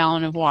to a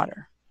gallon of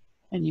water.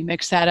 And you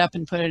mix that up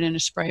and put it in a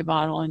spray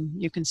bottle, and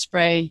you can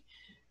spray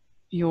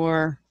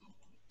your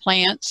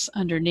plants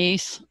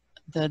underneath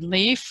the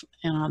leaf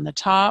and on the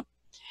top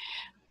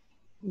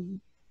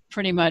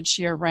pretty much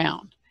year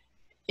round.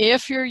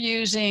 If you're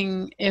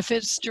using, if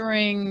it's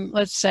during,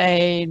 let's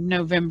say,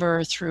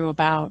 November through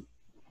about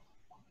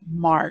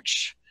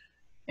March,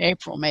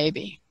 April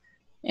maybe,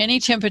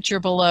 any temperature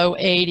below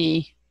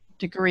 80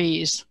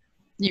 degrees,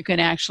 you can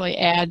actually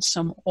add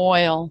some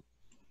oil,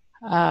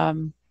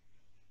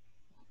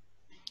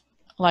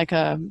 like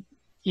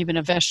even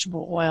a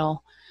vegetable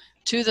oil,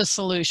 to the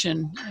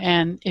solution.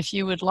 And if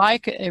you would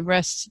like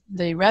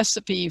the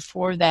recipe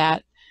for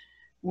that,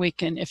 we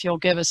can, if you'll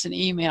give us an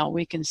email,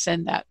 we can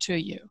send that to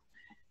you.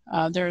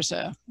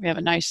 We have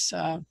a nice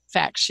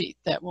fact sheet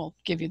that will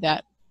give you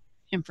that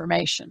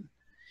information.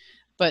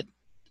 But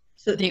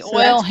the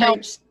oil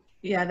helps.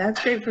 Yeah,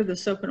 that's great for the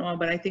soap and oil,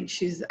 but I think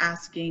she's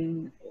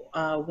asking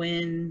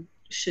when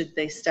should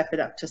they step it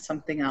up to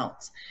something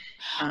else?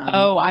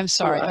 Oh, I'm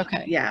sorry.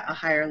 Okay. Yeah, a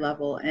higher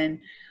level. And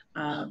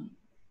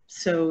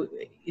so,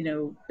 you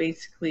know,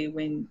 basically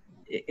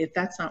if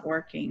that's not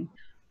working,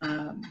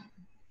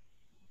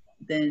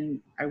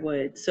 then I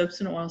would.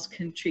 Soaps and oils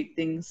can treat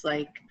things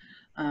like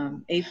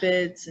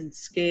aphids and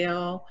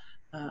scale,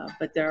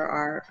 but there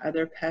are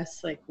other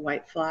pests like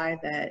whitefly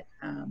that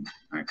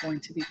aren't going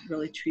to be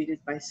really treated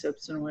by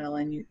soaps and oil,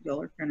 and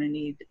you're going to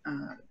need,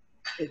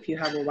 if you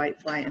have a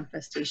whitefly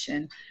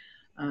infestation,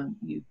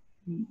 you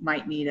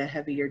might need a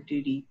heavier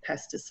duty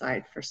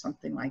pesticide for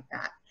something like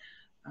that.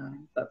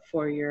 But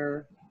for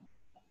your,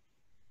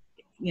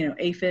 you know,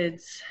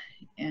 aphids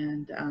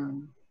and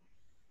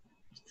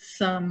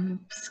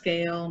some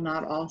scale,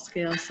 not all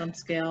scale, some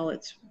scale,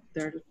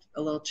 they're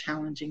a little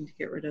challenging to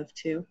get rid of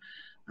too.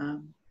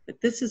 But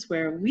this is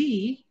where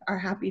we are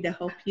happy to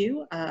help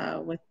you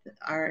with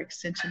our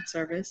extension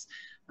service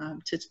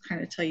to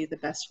kind of tell you the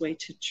best way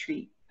to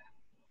treat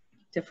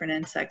different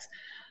insects.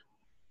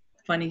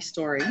 Funny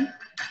story,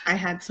 I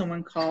had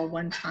someone call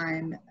one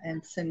time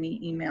and send me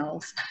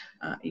emails.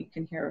 You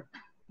can hear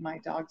my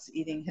dog's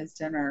eating his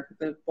dinner.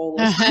 The bowl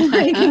is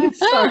flying.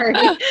 Sorry.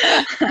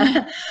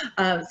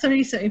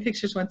 Somebody sent me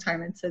pictures one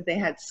time and said they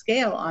had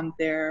scale on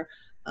their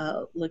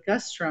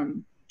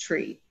ligustrum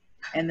tree.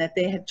 and that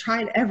they had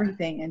tried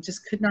everything and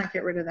just could not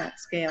get rid of that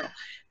scale.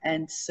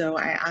 And so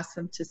I asked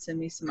them to send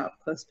me some up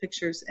close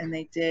pictures, and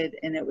they did.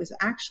 And it was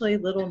actually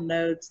little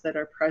nodes that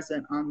are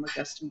present on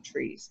ligustum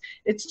trees.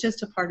 It's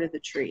just a part of the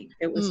tree.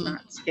 It was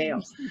not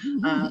scale.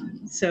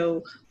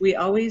 So we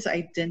always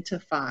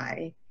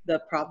identify the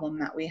problem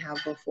that we have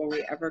before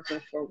we ever go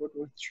forward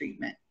with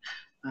treatment.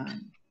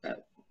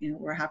 But you know,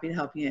 we're happy to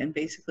help you. And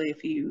basically,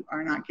 if you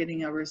are not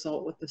getting a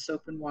result with the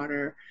soap and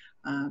water,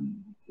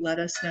 let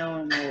us know,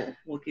 and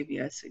we'll give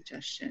you a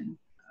suggestion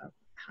of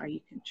how you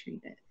can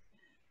treat it.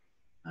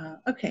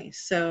 Okay,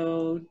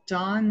 so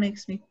Dawn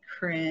makes me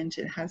cringe.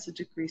 It has a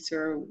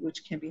degreaser,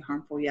 which can be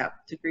harmful. Yeah,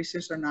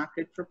 degreasers are not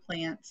good for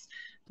plants.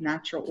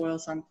 Natural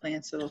oils on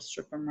plants, it'll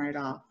strip them right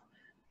off.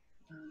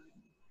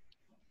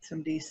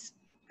 Somebody's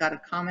got a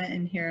comment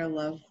in here.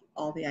 Love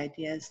all the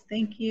ideas.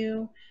 Thank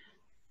you.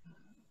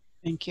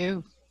 Thank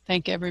you.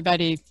 Thank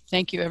everybody.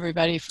 Thank you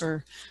everybody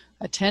for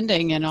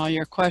attending and all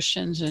your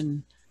questions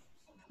and